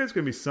think that guy's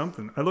going to be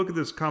something. I look at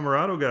this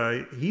Camarado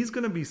guy, he's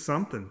going to be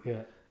something.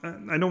 Yeah.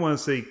 I don't want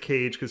to say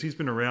Cage because he's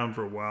been around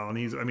for a while, and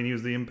he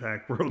was the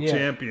Impact World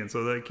Champion,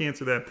 so I can't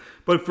say that.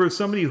 But for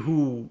somebody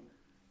who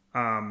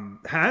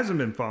hasn't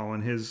been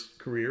following his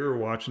career or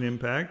watching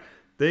Impact,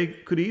 they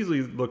could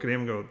easily look at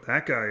him and go,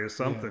 that guy is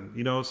something.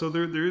 So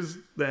there is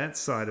that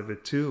side of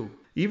it too.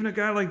 Even a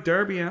guy like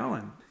Darby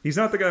Allin, he's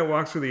not the guy who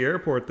walks through the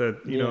airport that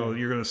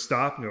you're going to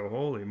stop and go,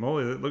 holy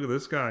moly, look at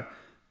this guy.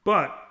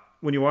 But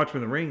when you watch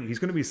him in the ring, he's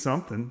going to be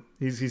something.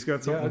 He's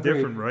got something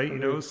different,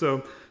 right?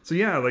 So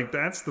yeah, like,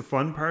 that's the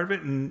fun part of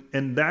it,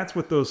 and that's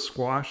what those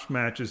squash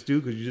matches do,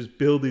 because you just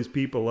build these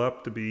people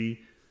up to be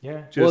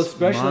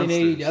especially monsters.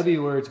 In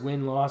AEW where it's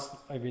win-loss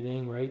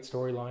everything, right?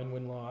 Storyline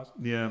win-loss.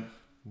 Yeah.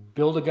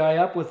 Build a guy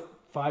up with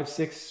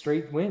 5-6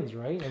 straight wins,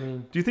 right? I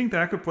mean, do you think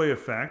that could play a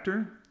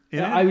factor?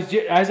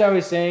 As I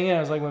was saying it, I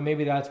was like, well,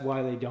 maybe that's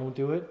why they don't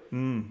do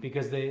it,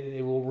 because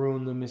they will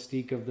ruin the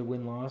mystique of the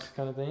win-loss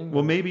kind of thing.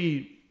 Well,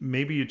 maybe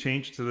you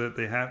change it to that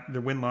they have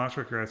the win-loss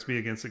record has to be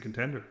against a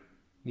contender.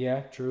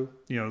 Yeah, true.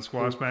 The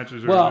squash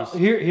matches are just...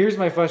 here's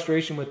my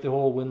frustration with the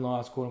whole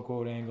win-loss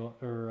quote-unquote angle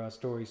or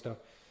story stuff.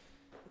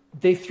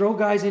 They throw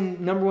guys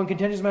in number one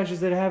contenders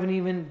matches that aren't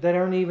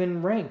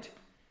even ranked.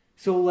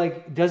 So,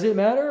 like, does it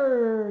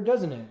matter or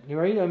doesn't it?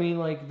 Right? I mean,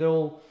 like,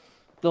 they'll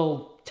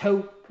they'll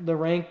tout the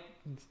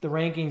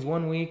rankings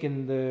one week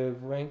and the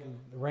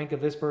rank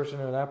of this person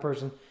or that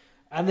person,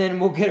 and then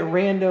we'll get a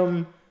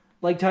random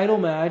like title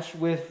match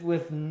with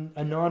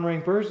a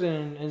non-ranked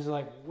person, and it's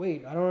like,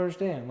 wait, I don't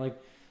understand. Like,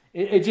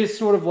 it just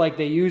sort of like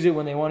they use it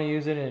when they want to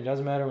use it, and it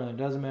doesn't matter when it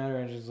doesn't matter.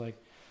 And it's just like,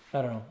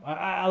 I don't know.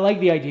 I like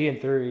the idea in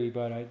theory,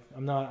 but I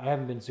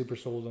haven't been super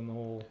sold on the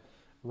whole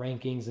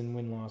rankings and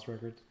win-loss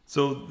records.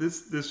 So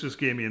this just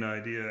gave me an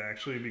idea,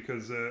 actually,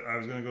 because I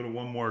was going to go to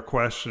one more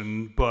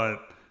question, but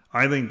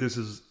I think this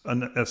is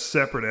a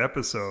separate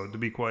episode, to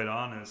be quite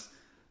honest,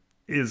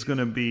 is going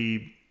to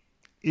be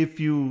if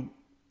you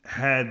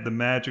had the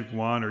magic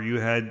wand or you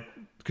had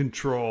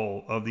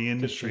control of the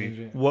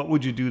industry, what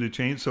would you do to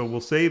change? So we'll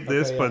save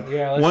this, but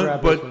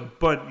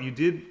you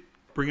did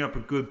bring up a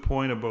good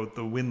point about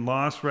the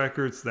win-loss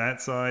records, that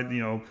side,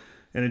 and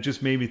it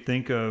just made me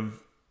think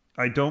of,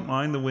 I don't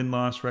mind the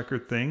win-loss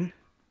record thing.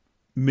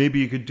 Maybe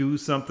you could do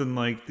something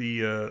like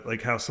the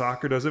like how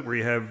soccer does it, where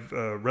you have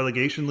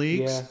relegation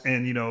leagues,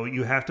 and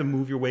you have to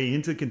move your way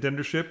into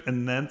contendership,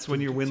 and that's when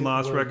your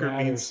win-loss record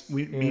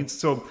means.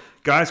 So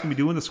guys can be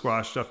doing the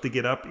squash stuff to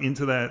get up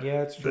into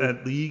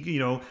that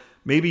league.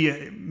 Maybe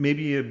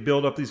you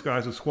build up these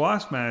guys with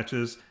squash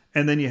matches,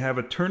 and then you have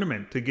a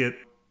tournament to get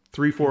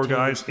 3-4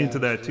 guys into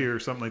that tier or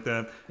something like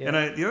that. Yeah.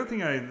 And the other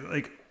thing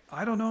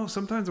I don't know.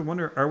 Sometimes I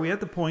wonder, are we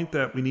at the point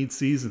that we need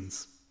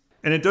seasons?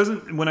 And it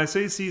doesn't, when I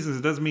say seasons,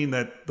 it doesn't mean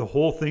that the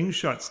whole thing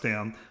shuts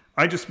down.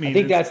 I just mean... I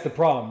think that's the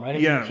problem, right?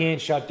 You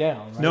can't shut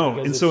down, right? No,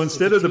 because and so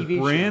instead of the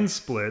brand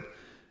split,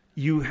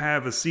 you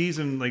have a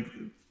season, like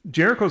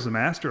Jericho's the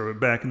master of it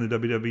back in the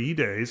WWE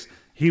days.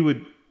 He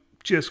would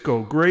just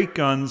go great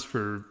guns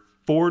for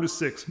 4 to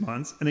 6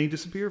 months, and then he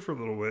disappear for a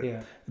little bit.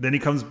 Yeah. Then he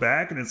comes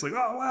back, and it's like,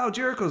 oh, wow,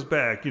 Jericho's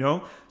back,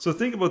 So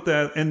think about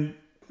that, and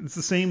it's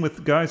the same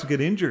with guys who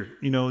get injured.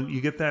 You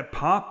get that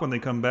pop when they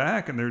come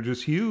back, and they're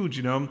just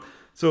huge,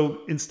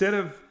 So instead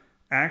of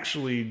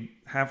actually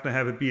having to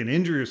have it be an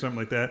injury or something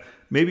like that,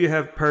 maybe you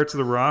have parts of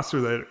the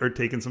roster that are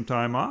taking some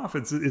time off.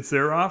 It's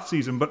their off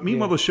season, but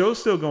meanwhile the show's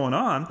still going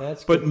on.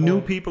 But new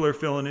people are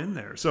filling in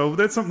there, so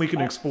that's something we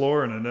can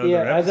explore in another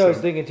episode. As I was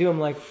thinking too, I'm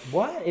like,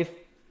 what if?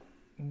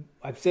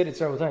 I've said it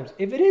several times.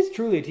 If it is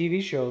truly a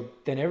TV show,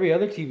 then every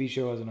other TV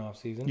show has an off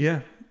season.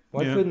 Yeah.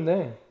 Why couldn't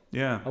they?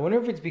 Yeah. I wonder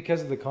if it's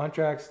because of the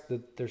contracts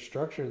that they're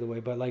structured the way.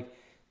 But like,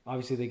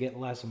 obviously they get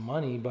less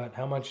money. But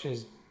how much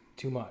is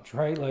too much,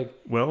 right? Like,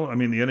 well, I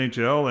mean, the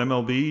NHL,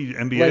 MLB,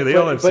 NBA, they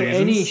all have seasons.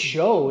 But any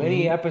show,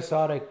 any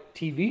episodic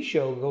TV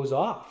show goes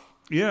off.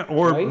 Yeah,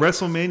 or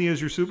WrestleMania is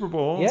your Super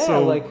Bowl. Yeah,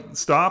 so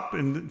stop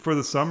for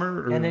the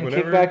summer or and then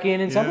whatever. Kick back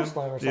in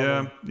SummerSlam or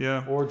something.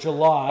 Yeah. Or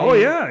July. Oh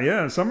yeah.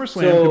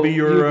 SummerSlam could be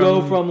your. You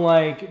go from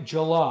like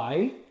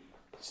July,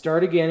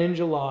 start again in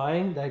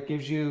July. That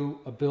gives you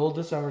a build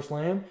to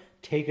SummerSlam.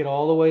 Take it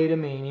all the way to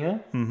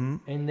Mania,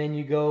 and then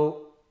you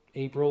go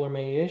April or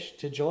May-ish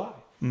to July.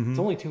 It's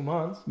only 2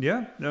 months.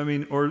 Yeah, I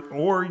mean,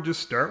 or you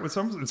just start with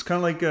something. It's kind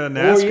of like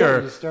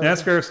NASCAR.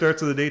 NASCAR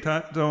starts at the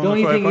Daytona 500. Don't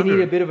you think you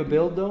need a bit of a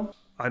build though?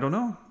 I don't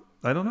know,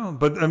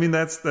 but I mean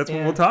that's what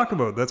we'll talk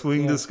about. That's what we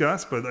can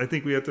discuss. But I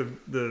think we have to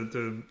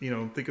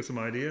think of some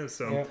ideas.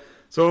 So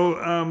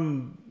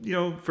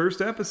first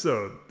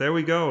episode. There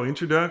we go.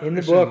 Introduction in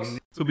the books.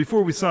 So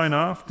before we sign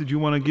off, did you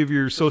want to give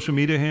your social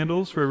media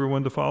handles for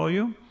everyone to follow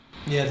you?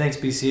 Yeah, thanks,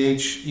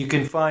 BCH. You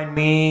can find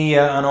me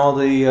on all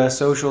the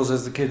socials,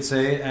 as the kids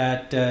say,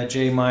 at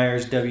J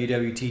Myers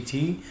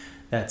WWTT.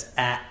 That's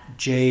at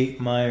J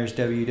Myers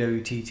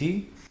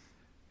WWTT.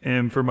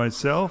 And for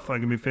myself, I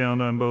can be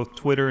found on both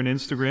Twitter and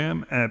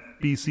Instagram at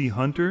BC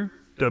Hunter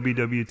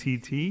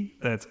WWTT.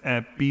 That's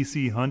at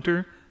BC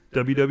Hunter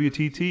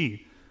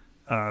WWTT.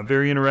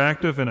 Very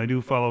interactive, and I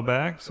do follow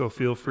back, so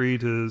feel free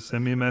to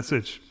send me a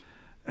message.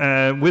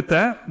 With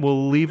that,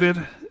 we'll leave it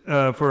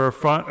for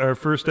our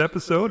first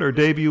episode, our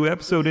debut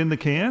episode in the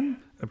can.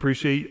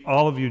 Appreciate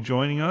all of you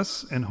joining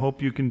us and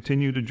hope you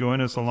continue to join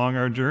us along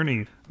our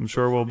journey. I'm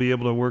sure we'll be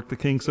able to work the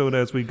kinks out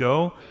as we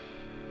go.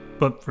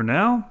 But for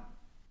now,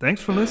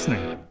 thanks for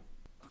listening.